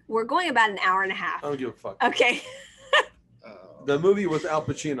 guys, we're going about an hour and a half. I don't give a fuck. Okay. The movie with Al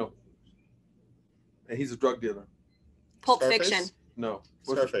Pacino, and he's a drug dealer. Pulp Scarface? Fiction. No,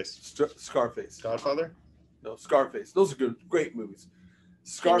 Scarface. Scarface. Godfather. No, Scarface. Those are good, great movies. He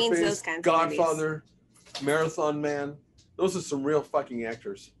means Scarface, those kinds of movies. Godfather, Marathon Man. Those are some real fucking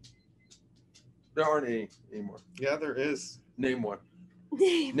actors. There aren't any anymore. Yeah, there is. Name one.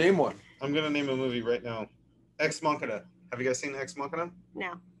 Name one. I'm gonna name a movie right now. Ex Machina. Have you guys seen Ex Machina?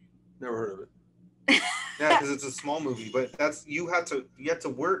 No. Never heard of it. Yeah, because it's a small movie, but that's you have to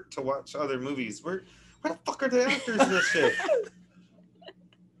work to watch other movies. Where the fuck are the actors in this shit?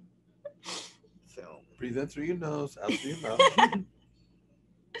 Film. Breathe in through your nose, out through your mouth. There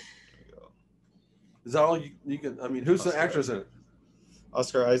you go. Is that all you can? I mean, who's the Oscar actors in it?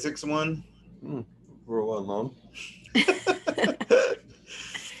 Oscar Isaac's one. What We're alone.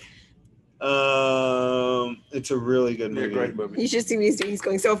 It's a really good movie. Yeah, great movie. You should see what he's doing. He's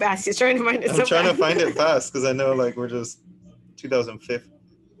going so fast. He's trying to find it. I'm trying to find it fast because I know like we're just 2005.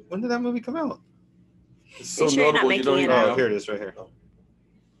 When did that movie come out? It's so sure you're not notable. You don't making even it know. Oh, here it is, right here.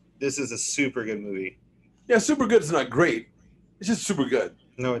 This is a super good movie. Yeah, super good is not great. It's just super good.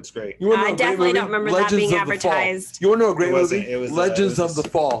 No, it's great. You wanna know I a great definitely movie? don't remember Legends that being of the Fall. advertised. You want to know a great It wasn't. movie? It was, Legends it of was the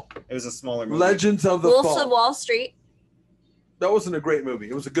Fall. It was a smaller movie. Legends of the Wolves Fall. of Wall Street. That wasn't a great movie.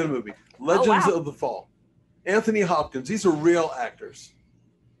 It was a good movie. Legends wow. of the Fall. Anthony Hopkins. These are real actors.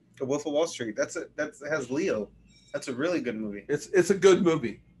 The Wolf of Wall Street. That has Leo. That's a really good movie. It's a good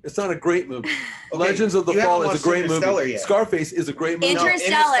movie. It's not a great movie. Okay, Legends of the you Fall haven't is a great watched Interstellar movie. yet. Scarface is a great movie. No,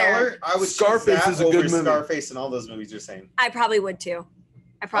 Interstellar. I would Scarface choose that is a good over movie. Scarface and all those movies you're saying. I probably would too.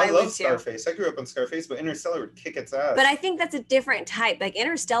 I I probably love would too. Scarface. I grew up on Scarface, but Interstellar would kick its ass. But I think that's a different type. Like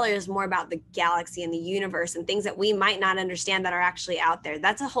Interstellar is more about the galaxy and the universe and things that we might not understand that are actually out there.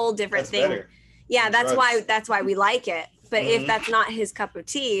 That's a whole different That's thing. better. Yeah, Drugs. that's why we like it. But if Mhm. that's not his cup of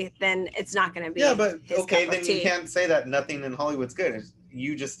tea, then it's not going to be. Yeah, but his okay, cup of then tea. you can't say that nothing in Hollywood's good.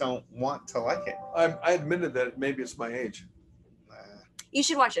 You just don't want to like it. I admitted that maybe it's my age. You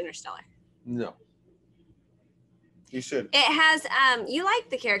should watch Interstellar. No. You should. It has you like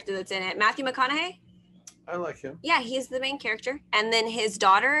the character that's in it, Matthew McConaughey? I like him. Yeah, he's the main character. And then his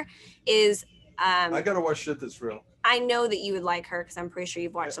daughter is I gotta watch shit that's real. I know that you would like her because I'm pretty sure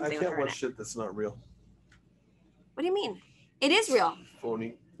you've watched I something with can't her in watch it. shit that's not real. What do you mean? It is real.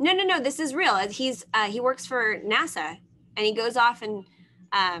 Phony. No, this is real. He works for NASA and he goes off and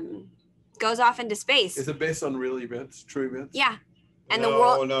into space. Is it based on real events, true events? Yeah. And no, the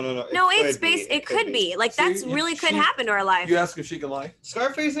world No. No, It it's could be. based it could be. Like See, that's really could she- happen to our life. You ask if she can lie?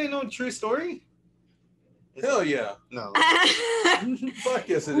 Scarface ain't no true story. Is Hell it? yeah. No. Fuck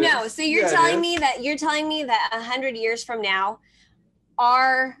yes it is. No, so you're Yeah, it telling is. me that 100 years from now,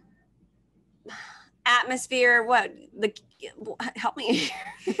 our atmosphere, help me.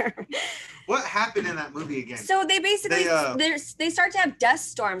 What happened in that movie again? So they basically they start to have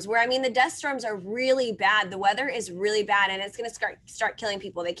dust storms where the dust storms are really bad. The weather is really bad and it's going to start killing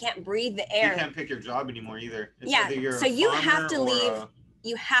people. They can't breathe the air. You can't pick your job anymore either. It's Yeah, either you're so a you have to farmer or leave. a-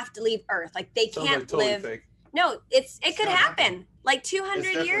 You have to leave Earth. Like they Sounds can't like totally live. fake. No, it could gonna happen. happen. Like It's 200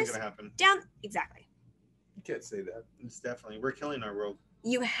 definitely years gonna happen. down. Exactly. You can't say that. It's definitely. We're killing our world.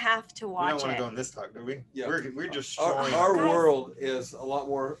 You have to We don't watch want to it. go in this talk, do we? Yeah. We're just Our destroying. world is a lot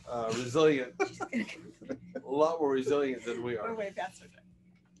more resilient. A lot more resilient than we are. way past it.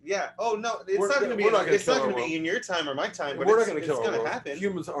 Yeah. Oh no, it's We're- not going to be. we're not gonna It's not kill going our to be world. in your time or my time. But We're not it's, going to kill it's our going world. to happen.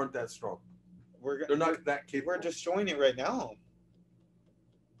 Humans aren't that strong. They're not that capable. We're destroying it right now.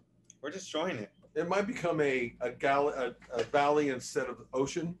 We're destroying it. It might become a valley instead of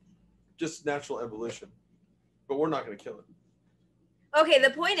ocean, just natural evolution. But we're not going to kill it. Okay, the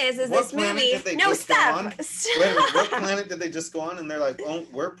point is What this planet movie. did they No, just go stop. on? Stop. Wait a minute, what planet did they just go on? And they're like, oh,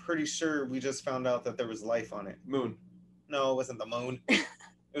 we're pretty sure we just found out that there was life on it. Moon. No, it wasn't the moon. It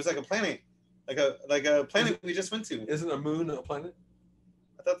was like a planet, like a planet we just went to. Isn't a moon a planet?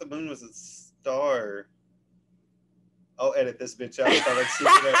 I thought the moon was a star. I'll edit this bitch out if I like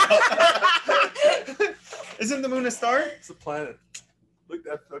stupid. Isn't the moon a star? It's a planet. Look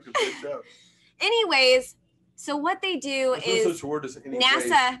that fucking bitch up. Anyways, so what they do There's no is such word as any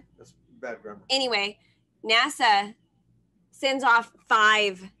NASA. That's bad grammar. Anyway, NASA sends off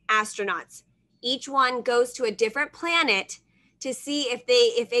 5 astronauts. Each one goes to a different planet to see if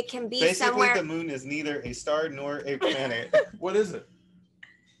it can be Basically, somewhere. the moon is neither a star nor a planet. What is it?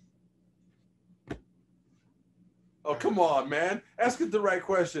 Oh, come on, man. Ask it the right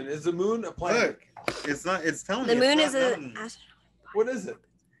question. Is the moon a planet? Look, it's not. It's telling The you. moon it's is not a. known. What is it?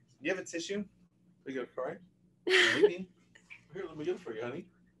 You have a tissue? Are you going to cry? Maybe. Here, let me get it for you, honey.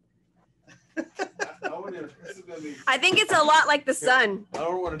 This is gonna be, I think it's a lot like the sun. I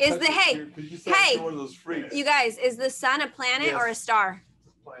don't want to Is touch the- it hey, here 'cause you sound hey, like one of those freaks. You guys, is the sun a planet Yes. or a star?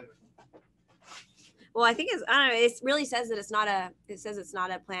 Planet. Well, I think I don't know. It really says that it's not a. It says it's not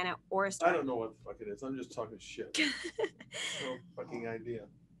a planet or a I star. don't know what the fuck it is. I'm just talking shit. No fucking idea.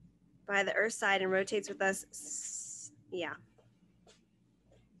 By the Earth's side and rotates with us. Yeah,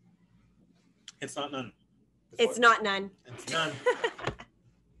 It's not none. it's not none. It's none.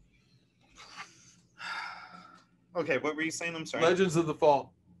 Okay, what were you saying? I'm sorry. Legends of the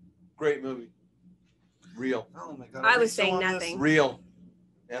Fall. Great movie. Real. Oh my god. I are we was still saying on this? nothing. Real.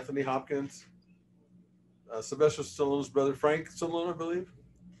 Anthony Hopkins. Sylvester Stallone's brother, Frank Stallone, I believe.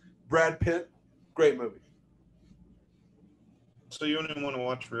 Brad Pitt. Great movie. So you don't even want to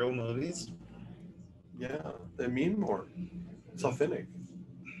watch real movies? Yeah, they mean more. It's authentic.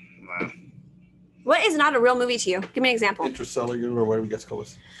 Wow. What is not a real movie to you? Give me an example. Interstellar, you remember whatever you guys call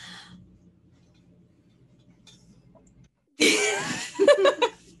us.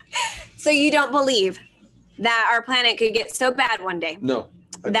 So you don't believe that our planet could get so bad one day? No.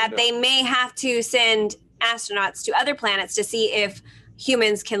 That they may have to send astronauts to other planets to see if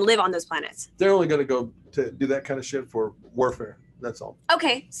humans can live on those planets. They're only going to go to do that kind of shit for warfare. That's all.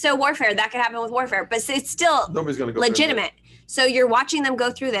 Okay, so warfare, that could happen with warfare, but it's still nobody's going to go legitimate. So you're watching them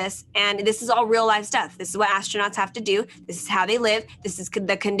go through this, and this is all real life stuff. This is what astronauts have to do. This is how they live. This is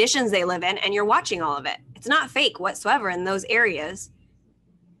the conditions they live in, and you're watching all of it. It's not fake whatsoever in those areas.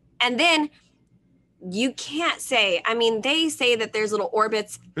 And then you can't say, I mean, they say that there's little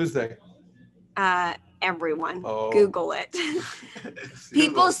orbits. Who's they? Everyone. Google it.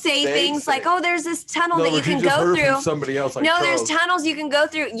 People say things like, "Oh, there's this tunnel that you can go through." Somebody else. Like no, Charles. there's tunnels you can go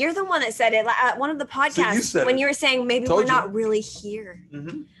through. You're the one that said it at one of the podcasts when you were saying maybe we're not really here.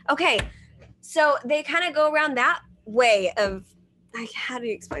 Mm-hmm. Okay, so they kind of go around that way of like, how do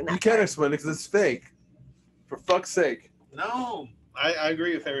you explain that? You can't explain it because it's fake. For fuck's sake. No, I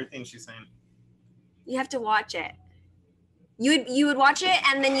agree with everything she's saying. You have to watch it. You would watch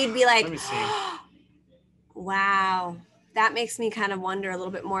it and then you'd be like, let me see. Wow, that makes me kind of wonder a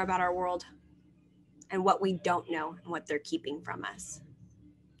little bit more about our world and what we don't know and what they're keeping from us.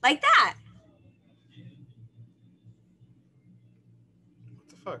 Like that. What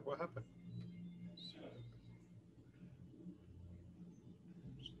the fuck? What happened?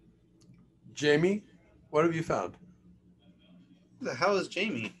 Jamie, what have you found? Who the hell is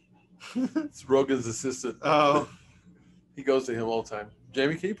Jamie? It's Rogan's assistant. Oh. He goes to him all the time.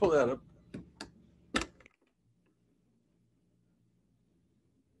 Jamie, can you pull that up?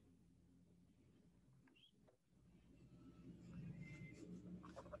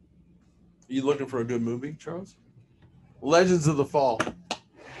 Are you looking for a good movie, Charles? Legends of the Fall.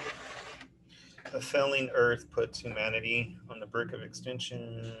 A failing Earth puts humanity on the brink of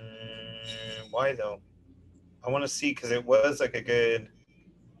extinction. Why though? I want to see because it was like a good.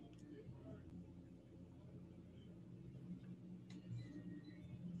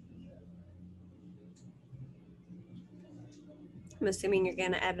 I'm assuming you're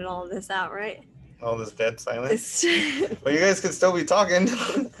going to edit all of this out, right? All this dead silence. But you guys can still be talking.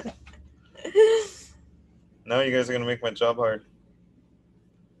 No, you guys are going to make my job hard.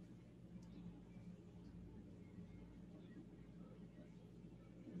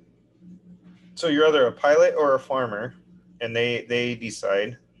 So you're either a pilot or a farmer, and they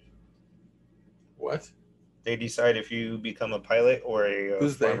decide. What? They decide if you become a pilot or a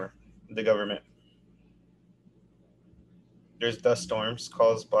farmer. The government. There's dust storms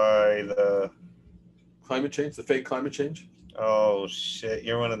caused by the climate change, the fake climate change. Oh shit!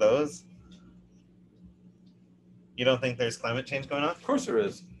 You're one of those. You don't think there's climate change going on? Of course there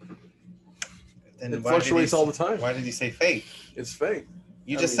is. Then it fluctuates all the time. Why did he say fake? It's fake.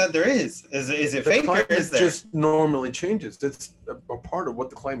 You just said there is. Is it fake or is there? It just normally changes. It's a part of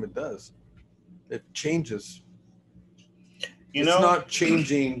what the climate does. It changes. It's not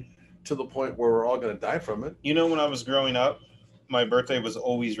changing to the point where we're all going to die from it. You know, when I was growing up, my birthday was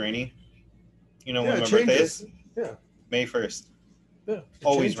always rainy. You know when my birthday is? Yeah. May 1st. Yeah.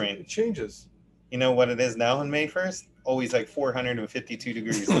 Always rain. It changes. You know what it is now on May 1st? Always like 452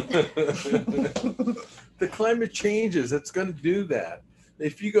 degrees. The climate changes. It's going to do that.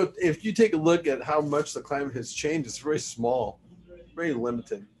 If you take a look at how much the climate has changed, it's very small, very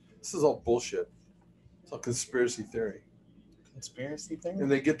limited. This is all bullshit. It's all conspiracy theory. Conspiracy theory? And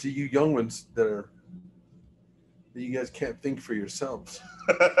they get to you young ones that you guys can't think for yourselves.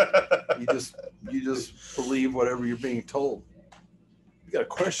 You just believe whatever you're being told. You got to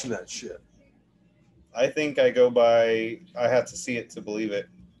question that shit. I think I go by, I have to see it to believe it.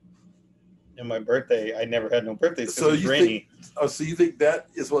 And my birthday, I never had no birthdays because it was rainy. So you think that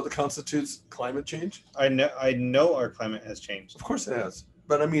is what constitutes climate change? I know our climate has changed. Of course it has.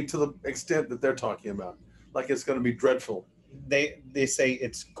 But I mean, to the extent that they're talking about, like it's going to be dreadful. They say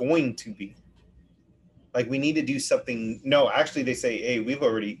it's going to be. Like we need to do something. No, actually they say, hey,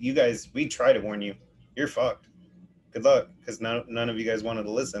 we try to warn you. You're fucked. Good luck. Because none of you guys wanted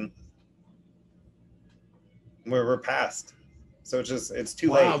to listen. We're past. So it's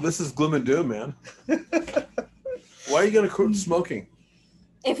too late. Wow, this is gloom and doom, man. Why are you going to quit smoking?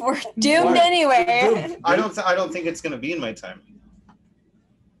 If we're doomed anyway. I don't think it's going to be in my time.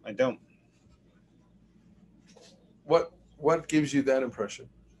 I don't. What gives you that impression?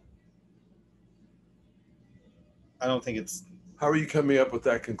 I don't think it's. How are you coming up with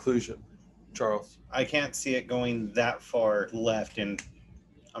that conclusion, Charles? I can't see it going that far left in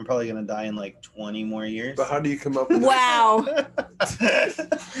I'm probably gonna die in like 20 more years. But how do you come up with Wow.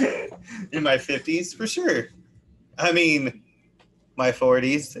 In my 50s, for sure. I mean, my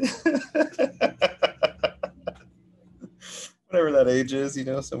 40s. Whatever that age is, you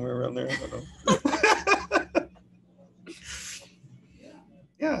know, somewhere around there. I don't know.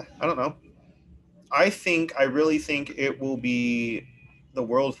 Yeah, I don't know. I really think it will be the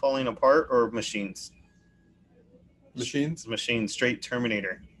world falling apart or machines. Machines? Machines, straight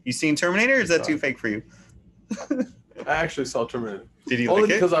Terminator. You seen Terminator, or is that too fake for you? I actually saw Terminator. Did you Only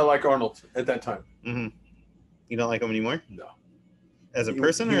like it? because I like Arnold at that time. Mm-hmm. You don't like him anymore? No. As a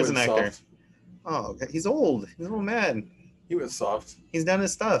person or as an actor? Soft. Oh, okay. He's old. He's an old man. He was soft. He's done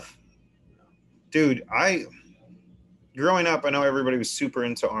his stuff. Dude, growing up, I know everybody was super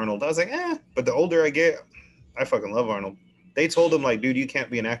into Arnold. I was like, but the older I get, I fucking love Arnold. They told him, like, dude, you can't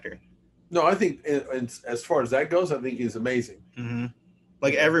be an actor. No, I think as far as that goes, I think he's amazing. Mm-hmm.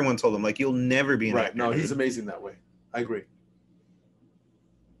 Like, everyone told him, like, you'll never be an actor. No, he's amazing that way. I agree.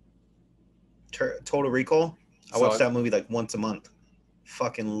 Total Recall? I watch that movie, like, once a month.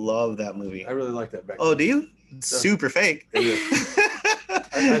 Fucking love that movie. I really like that back then. Do you? Super fake. It is.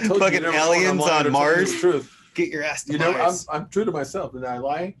 I told fucking you aliens on Mars. Truth. Get your ass to Mars. Mars. I'm true to myself, and I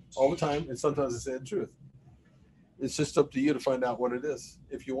lie all the time, and sometimes I say the truth. It's just up to you to find out what it is,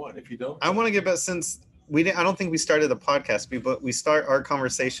 if you want. If you don't, I want to get back, since I don't think we started the podcast, but we start our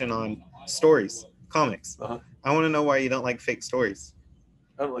conversation on stories, comics. Uh-huh. I want to know why you don't like fake stories.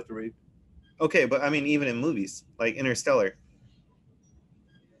 I don't like to read. Okay, but I mean, even in movies, like Interstellar.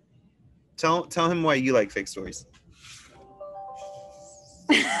 Tell him why you like fake stories.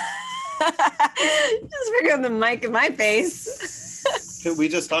 Just forgot the mic in my face. We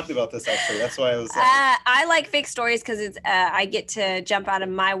just talked about this, actually. That's why I was. I like fake stories because it's I get to jump out of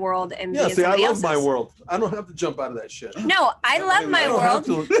my world and be in somebody else's. I love my world. I don't have to jump out of that shit. No, I love my world.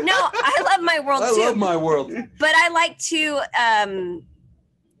 No, I love my world too. I love my world. But I like to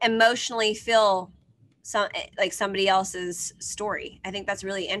emotionally feel somebody else's story. I think that's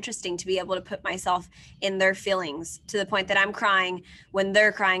really interesting to be able to put myself in their feelings to the point that I'm crying when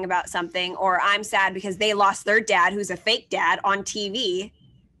they're crying about something, or I'm sad because they lost their dad, who's a fake dad, on TV,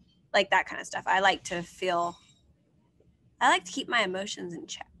 like that kind of stuff. I like to keep my emotions in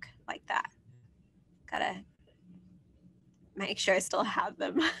check like that. Gotta make sure I still have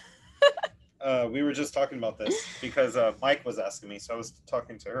them. We were just talking about this because Mike was asking me, so I was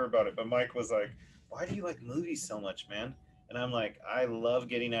talking to her about it, but Mike was like, why do you like movies so much, man? And I'm like, I love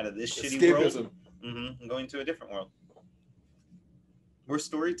getting out of this shitty world. I'm going to a different world. We're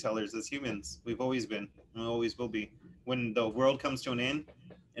storytellers as humans. We've always been. We always will be. When the world comes to an end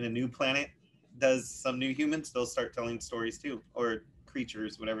and a new planet does some new humans, they'll start telling stories too, or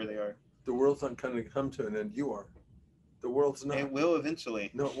creatures, whatever they are. The world's not going to come to an end. You are. The world's not. It will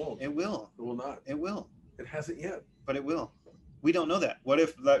eventually. No, it won't. It will. It will not. It will. It hasn't yet. But it will. We don't know that. What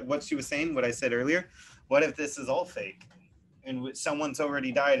if, like what she was saying, what I said earlier, what if this is all fake and someone's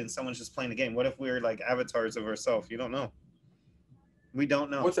already died and someone's just playing a game? What if we're like avatars of ourselves? You don't know. We don't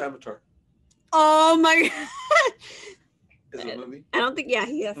know. What's Avatar? Oh my God. Is it a movie? I don't think,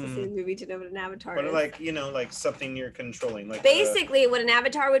 he has to see the movie to know what an avatar is. But like, like something you're controlling. Like basically what an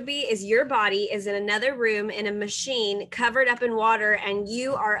avatar would be is your body is in another room in a machine covered up in water and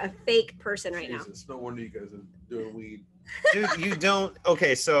you are a fake person right now. No wonder you guys are doing weed. Dude, you don't.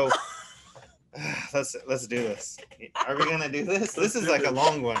 Okay, so let's do this. Are we gonna do this? This is like a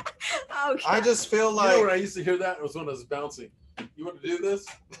long one. Okay. I just feel like. You know when I used to hear that? It was when I was bouncing. You want to do this?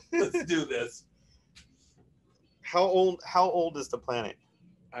 Let's do this. How old is the planet?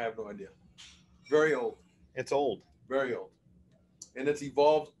 I have no idea. Very old. It's old. Very old. And it's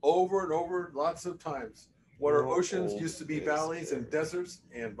evolved over and over lots of times. What our oceans used to be valleys and deserts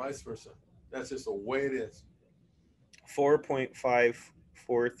and vice versa. That's just the way it is.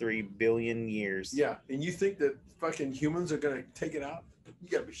 4.543 billion years. Yeah, and you think that fucking humans are gonna take it out? You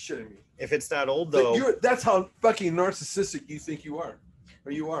gotta be shitting me. If it's that old, though, that's how fucking narcissistic you think you are,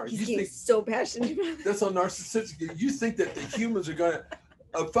 or you are. He's you think so passionate about it. That's how narcissistic you think that the humans are gonna.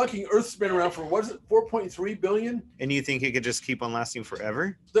 A fucking Earth's been around for what is it, 4.3 billion? And you think it could just keep on lasting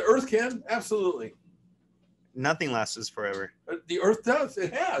forever? The Earth can absolutely. Nothing lasts forever. The Earth does.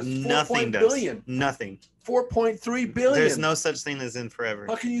 It has. Nothing does. Billion. Nothing. 4.3 billion. There's no such thing as in forever.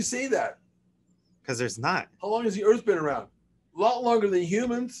 How can you say that? Because there's not. How long has the Earth been around? A lot longer than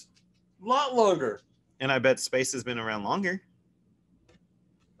humans. A lot longer. And I bet space has been around longer.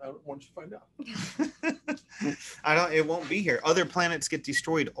 I want you to find out. It won't be here. Other planets get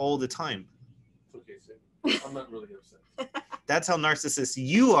destroyed all the time. Okay, Sid. I'm not really upset. That's how narcissist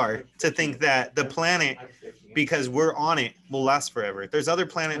you are to think that the planet because we're on it will last forever. There's other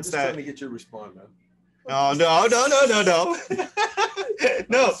planets I'm just that. trying to get you to respond, man. Oh no.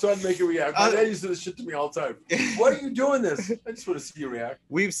 No. I'm trying to make you react. My dad used to do this shit to me all the time. Why are you doing this? I just want to see you react.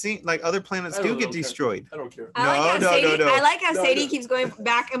 We've seen like other planets do get destroyed. I don't care. I like how Sadie keeps going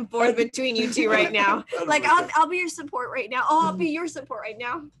back and forth between you two right now. Like I'll be your support right now. Oh, I'll be your support right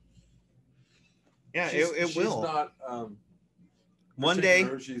now. Yeah, it will. She's not. One day,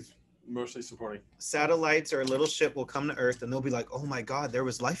 she's mostly supporting. Satellites or a little ship will come to Earth, and they'll be like, "Oh my God, there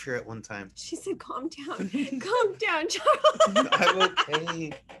was life here at one time." She said, "Calm down, calm down, Charles." I'm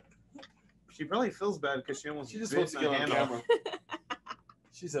okay. She probably feels bad because she just wants to get on camera.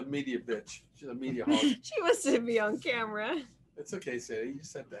 She's a media bitch. She's a media hog. She wants to be on camera. It's okay, Sadie. You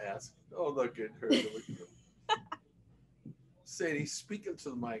just have to ask. Oh, look at her. Look at her. Sadie, speak into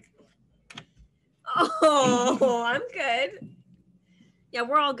the mic. Oh, I'm good. Yeah,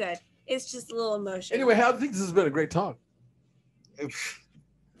 we're all good. It's just a little emotion. Anyway, I think this has been a great talk. I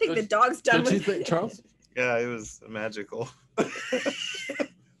think the dog's done with it. Did you think, Charles? Yeah, it was magical.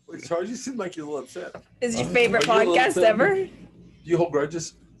 Wait, Charles, you seem like you're a little upset. Is it your favorite podcast ever? Do you hold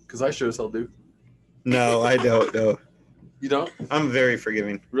grudges? Because I sure as hell do. No, I don't. No. You don't? I'm very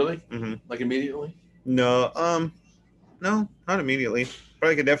forgiving. Really? Mm-hmm. Like immediately? No, no, not immediately. But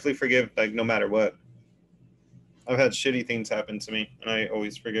I could definitely forgive, like, no matter what. I've had shitty things happen to me, and I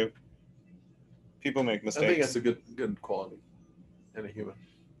always forgive. People make mistakes. I think that's a good quality in a human.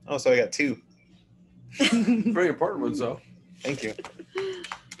 Oh, so I got 2. Very important ones, though. Thank you.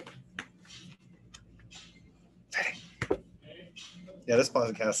 Yeah, this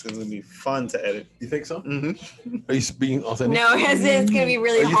podcast is going to be fun to edit. You think so? Mm-hmm. Are you being authentic? No, it's going to be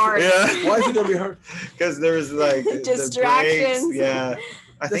really hard. Yeah. Why is it going to be hard? Because there was like distractions. Yeah.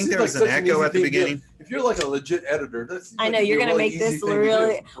 I think there was like an echo at the beginning. If you're like a legit editor, that's. I know you're going to make this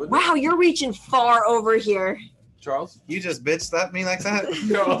really. Wow, you're reaching far over here. Charles? You just bitch slapped me like that?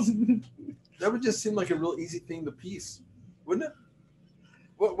 Charles. That would just seem like a real easy thing to piece, wouldn't it?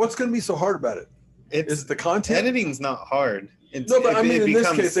 What's going to be so hard about it? Is it the content? Editing's not hard. No, but I mean, in this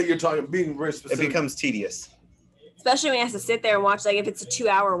case that you're talking, being very specific. It becomes tedious. Especially when he has to sit there and watch, like if it's a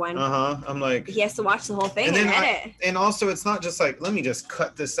 2-hour one. I'm like. He has to watch the whole thing and edit. And also, it's not just like, let me just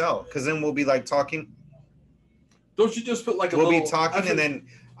cut this out, because then we'll be like talking. Don't you just put like a little. We'll be talking, and then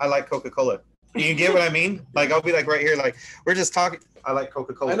I like Coca-Cola. You get what I mean? Like, I'll be like right here, like, we're just talking. I like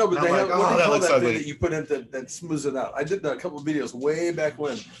Coca-Cola. I know, but they have that looks ugly. that you put in that smooths it out. I did a couple of videos way back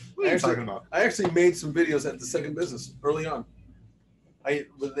when. What are you talking about? I actually made some videos at the second business early on.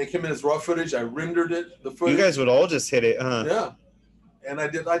 When they came in as raw footage, I rendered it. The footage. You guys would all just hit it, huh? Yeah, and I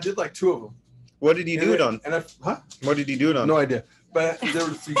did like 2 of them. What did you do it on? What did you do it on? No idea. But there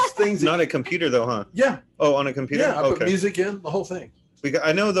were these things. Not a computer though, huh? Yeah. Oh, on a computer. Yeah, I put music in the whole thing.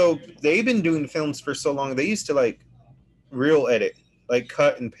 I know though they've been doing films for so long. They used to like real edit, like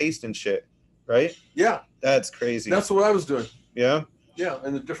cut and paste and shit, right? Yeah. That's crazy. That's what I was doing. Yeah. Yeah,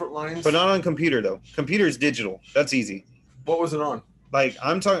 and the different lines. But not on computer though. Computer's digital. That's easy. What was it on? Like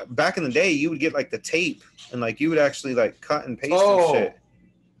I'm talking back in the day, you would get like the tape and like you would actually like cut and paste and shit.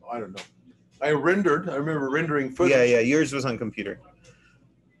 I don't know. I remember rendering footage. Yeah, yours was on computer.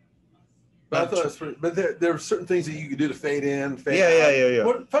 But I thought it was pretty, but there are certain things that you could do to fade in, fade out. Yeah.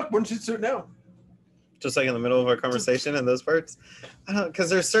 What the fuck? Why don't you do it now? Just like in the middle of our conversation and those parts? I don't know, because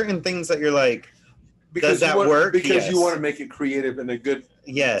there's certain things that you're like, does that work? Because you want to make it creative and a good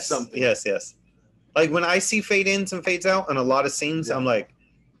something. Yes. Like when I see fade ins and fades out in a lot of scenes, I'm like,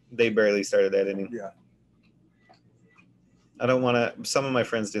 they barely started editing. Yeah. I don't want to. Some of my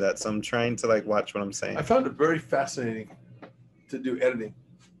friends do that, so I'm trying to like watch what I'm saying. I found it very fascinating to do editing.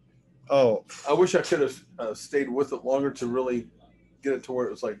 Oh, I wish I could have stayed with it longer to really get it to where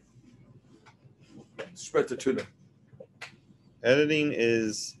it was like spread to tuna. Editing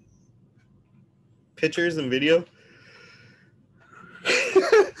is pictures and video.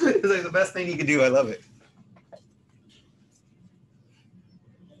 It's like the best thing you can do. I love it.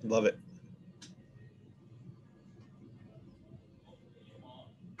 Love it.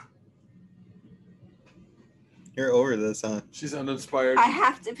 You're over this, huh? She's uninspired. I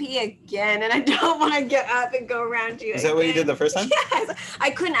have to pee again, and I don't want to get up and go around you. Is that what you did the first time? Yes.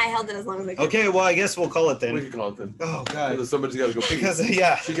 I couldn't. I held it as long as I could. Okay, well, I guess we'll call it then. We can call it then. Oh, God. Because somebody's got to go pee. Because,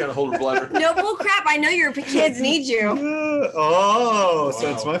 yeah. She got to hold her bladder. No, bull crap. I know your kids need you. Oh,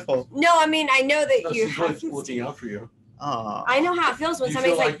 so it's my fault. No, I mean, I know that you she's have really looking out for you. I know how it feels when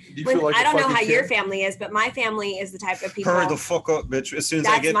somebody's like I don't know how your family is, but my family is the type of people. Hurry the fuck up, bitch. As soon as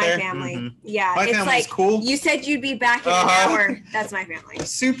I get there. That's my family. Mm-hmm. Yeah. My it's family's like, cool. You said you'd be back in an hour. That's my family.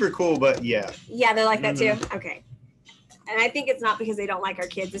 Super cool, but yeah. Yeah, they're like that too? Okay. And I think it's not because they don't like our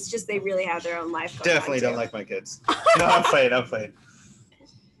kids. It's just they really have their own life. Definitely don't like my kids. No, I'm playing.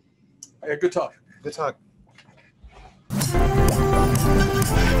 Yeah, good talk. Good talk.